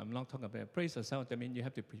meaning. I'm not talking about it. Brace yourself. That means you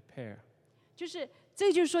have to prepare. 就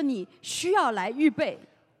是说你需要来预备。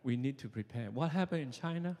 We need to prepare. What happened in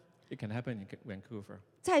China? It can happen in Vancouver.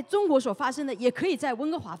 在中国所发生的，也可以在温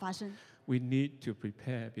哥华发生。 We need to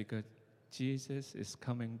prepare because Jesus is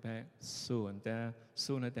coming back soon.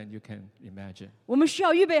 Sooner than you can imagine. 我们需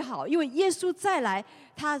要预备好，因为耶稣再来，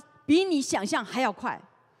他比你想象还要快。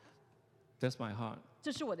 That's my heart.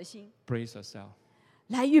 这是我的心， Brace yourself.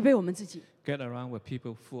 来预备我们自己， Get around with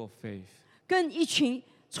people full of faith. 跟一群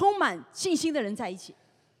充满信心的人在一起。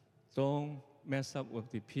 Don't mess up with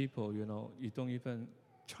the people, you don't even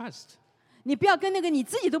trust. 你不要跟那个你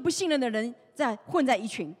自己都不信任的人混在一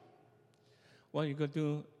群。 What you going to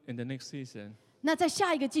do in the next season 那在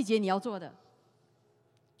下一个季节你要做的，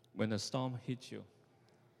 when the storm hits you,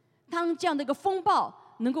 当这样的一个风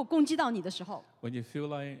暴能够攻击到你的时候， when you feel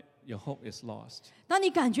like your hope is lost, 当你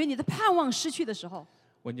感觉你的盼望失去的时候，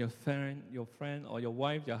 when your friend or your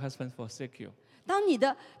wife, your husband forsake you, 当你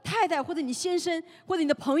的太太或者你先生或者你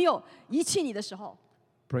的朋友遗弃你的时候，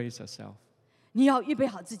 brace yourself. 你要预备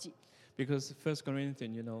好自己。 Because 1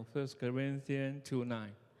 Corinthians, 1 Corinthians 2:9.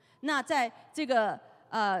 那在这个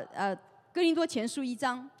哥林多前书1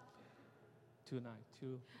章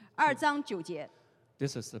 2章9节，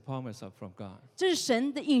 This is the promise from God. 这是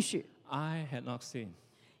神的应许。 I had not seen,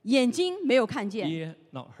 眼睛没有看见， ear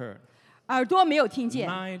not heard, 耳朵没有听见，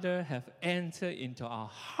 neither have entered into our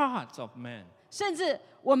hearts of man 甚至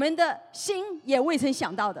我们的心也未曾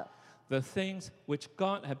想到的， the things which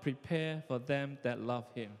God had prepared for them that love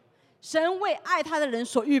Him. 神为爱他的人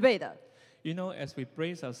所预备的。 As we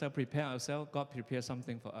brace ourselves, prepare ourselves, God prepares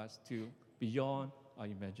something for us to beyond our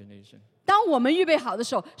imagination. 当我们预备好的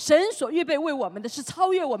时候，神所预备为我们的是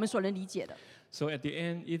超越我们所能理解的。 So at the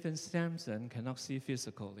end, even Samson cannot see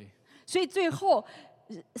physically. 所以最后，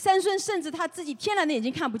三孙甚至他自己天然的眼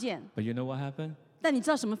睛看不见， But you know what happened? 但你知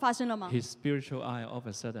道什么发生了吗？ His spiritual eye, all of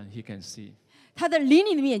a sudden, he can see. 他的灵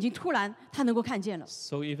里的眼睛突然他能够看见了。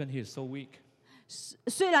 So even he is so weak,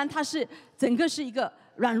 虽然他是整个是一个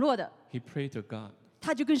软弱的， he prayed to God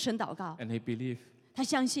他就跟神祷告， and he believed. 他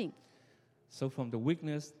相信。 So from the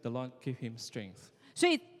weakness, the Lord gave him strength. 所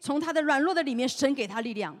以从他的软弱的里面，神给他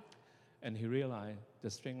力量。 And he realized the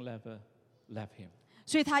strength level left him.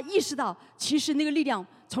 所以他意识到，其实那个力量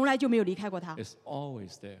从来就没有离开过他， It's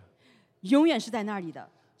always there. 永远是在那里的。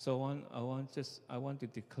 So I want to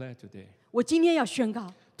declare today 我今天要宣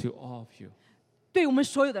告， to all of you, 对我们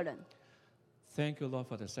所有的人， thank you, Lord,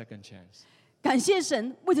 for the second chance. 感谢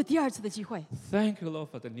神为着第二次的机会， Thank you, Lord,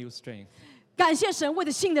 for the new strength. 感谢神为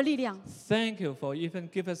着新的力量， Thank you for even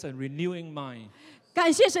give us a renewing mind.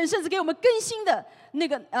 感谢神甚至给我们更新的那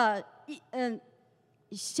个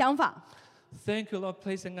想法。 Thank you, Lord,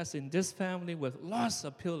 placing us in this family with lots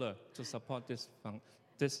of pillars to support this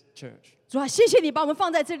church. 主啊，谢谢你把我们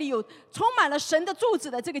放在这里，有充满了神的柱子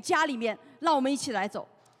的这个家里面，让我们一起来走。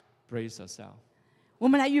 Brace yourself. 我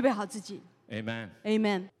们来预备好自己。 Amen.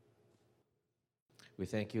 Amen。 We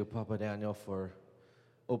thank you, Papa Daniel, for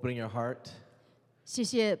opening your heart, 谢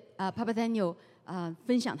谢Papa Daniel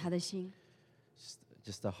分享他的心，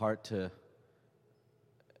 just a heart to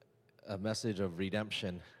a message of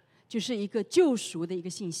redemption. 就是一个救赎的一个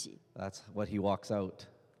信息， That's what he walks out.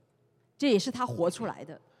 这也是他活出来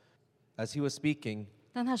的。as he was speaking,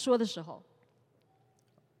 当他说的时候，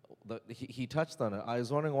 he touched on it. I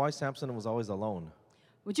was wondering why Samson was always alone.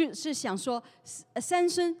 我就是想说，三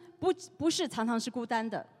孙不是常常是孤单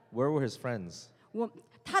的， Where were his friends?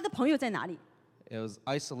 他的朋友在哪里？ It was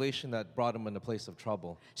isolation that brought him in a place of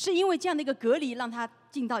trouble. 是因为这样的一个隔离，让他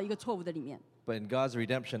进到一个错误的里面。 But in God's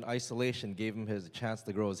redemption, isolation gave him his chance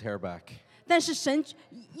to grow his hair back. 但是神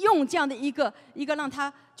用这样的一个让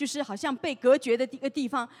他就是好像被隔绝的一个地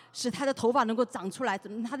方，使他的头发能够长出来，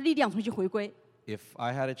他的力量重新回归。 If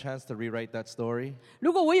I had a chance to rewrite that story,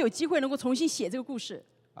 如果我有机会能够重新写这个故事，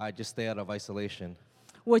 I'd just stay out of isolation.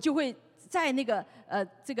 我就会在那个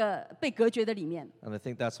这个被隔绝的里面。 And I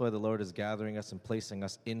think that's why the Lord is gathering us and placing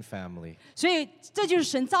us in family. 所以这就是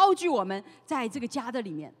神召聚我们在这个家的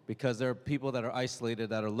里面。 Because there are people that are isolated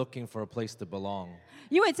that are looking for a place to belong.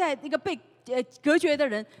 因为在那个被隔绝的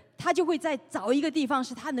人，他就会在找一个地方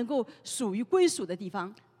是他能够属于归属的地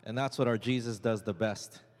方。 And that's what our Jesus does the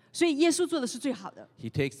best. 所以耶稣做的是最好的， He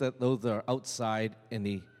takes those that are outside and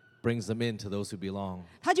he brings them in to those who belong.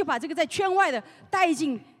 他就把这个在圈外的带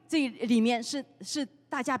进这里面，是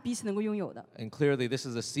大家彼此能够拥有的。 And clearly, this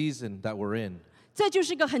is a season that we're in. 这就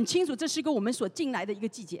是一个很清楚，这是一个我们所进来的一个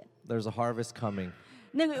季节。 There's a harvest coming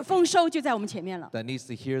那个丰收就在我们前面了， that needs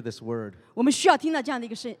to hear this word 我们需要听到这样的一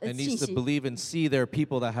个信 and 信 needs to 息。 believe and see there are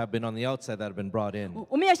people that have been on the outside that have been brought in.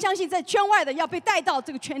 我们要相信，在圈外的要被带到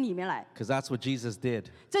这个圈里面来， Because that's what Jesus did.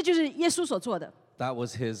 这就是耶稣所做的。 That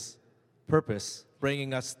was his purpose, bringing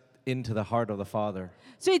us into the heart of the Father.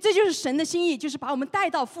 所以这就是神的心意，就是把我们带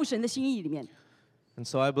到父神的心意里面。 And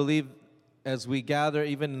so I believe as we gather,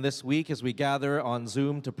 even in this week, as we gather on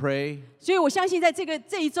Zoom to pray, 所以我相信，在这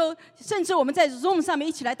一周，甚至我们在 Zoom 上面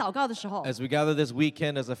一起来祷告的时候， as we gather this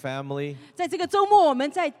weekend as a family, 在这个周末我们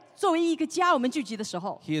在作为一个家，我们聚集的时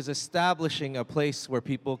候， he is establishing a place where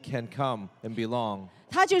people can come and belong.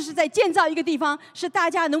 他就是在建造一个地方，是大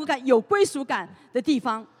家能够有归属感的地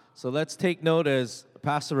方。 So let's take note, as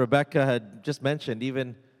Pastor Rebecca had just mentioned,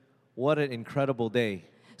 even what an incredible day.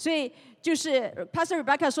 所以就是 Pastor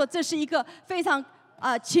Rebecca 说，这是一个非常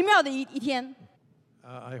奇妙的一天。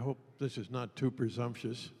 I hope this is not too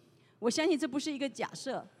presumptuous, 我相信这不是一个假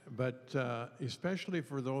设， but especially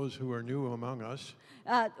for those who are new among us,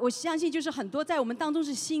 我相信就是很多在我们当中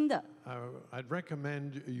是新的。 I'd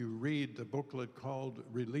recommend you read the booklet called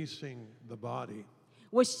Releasing the Body,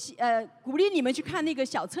 我鼓励你们去看那个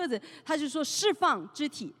小册子，它是说释放肢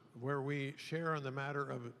体。 where we share on the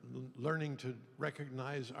matter of learning to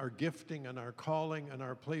recognize our gifting and our calling and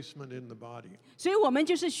our placement in the body. 所以我们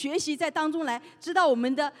就是学习在当中来知道我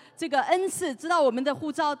们的这个恩赐，知道我们的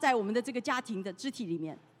呼召在我们的这个家庭的肢体里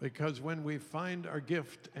面。 Because when we find our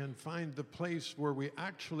gift and find the place where we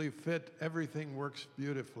actually fit, everything works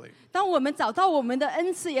beautifully. 当我们找到我们的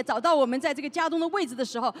恩赐，也找到我们在这个家中的位置的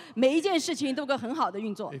时候，每一件事情都有个很好的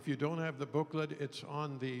运作。 If you don't have the booklet, it's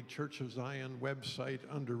on the Church of Zion website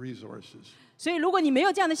under resources. 所以，如果你没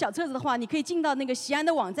有这样的小册子的话，你可以进到那个西安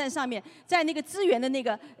的网站上面，在那个资源的那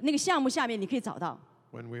个项目下面，你可以找到。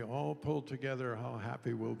 When we all pull together, how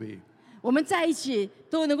happy we'll be. 我们在一起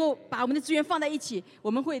都能够把我们的资源放在一起，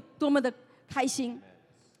我们会多么的开心。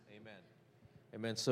 Amen. So